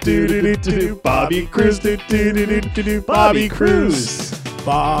Cruz do do do do do. Bobby Cruz do do do do do. Bobby Cruz.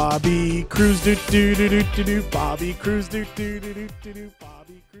 Bobby Cruz do do do do do. Bobby Cruz do do do do do.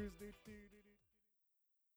 Bobby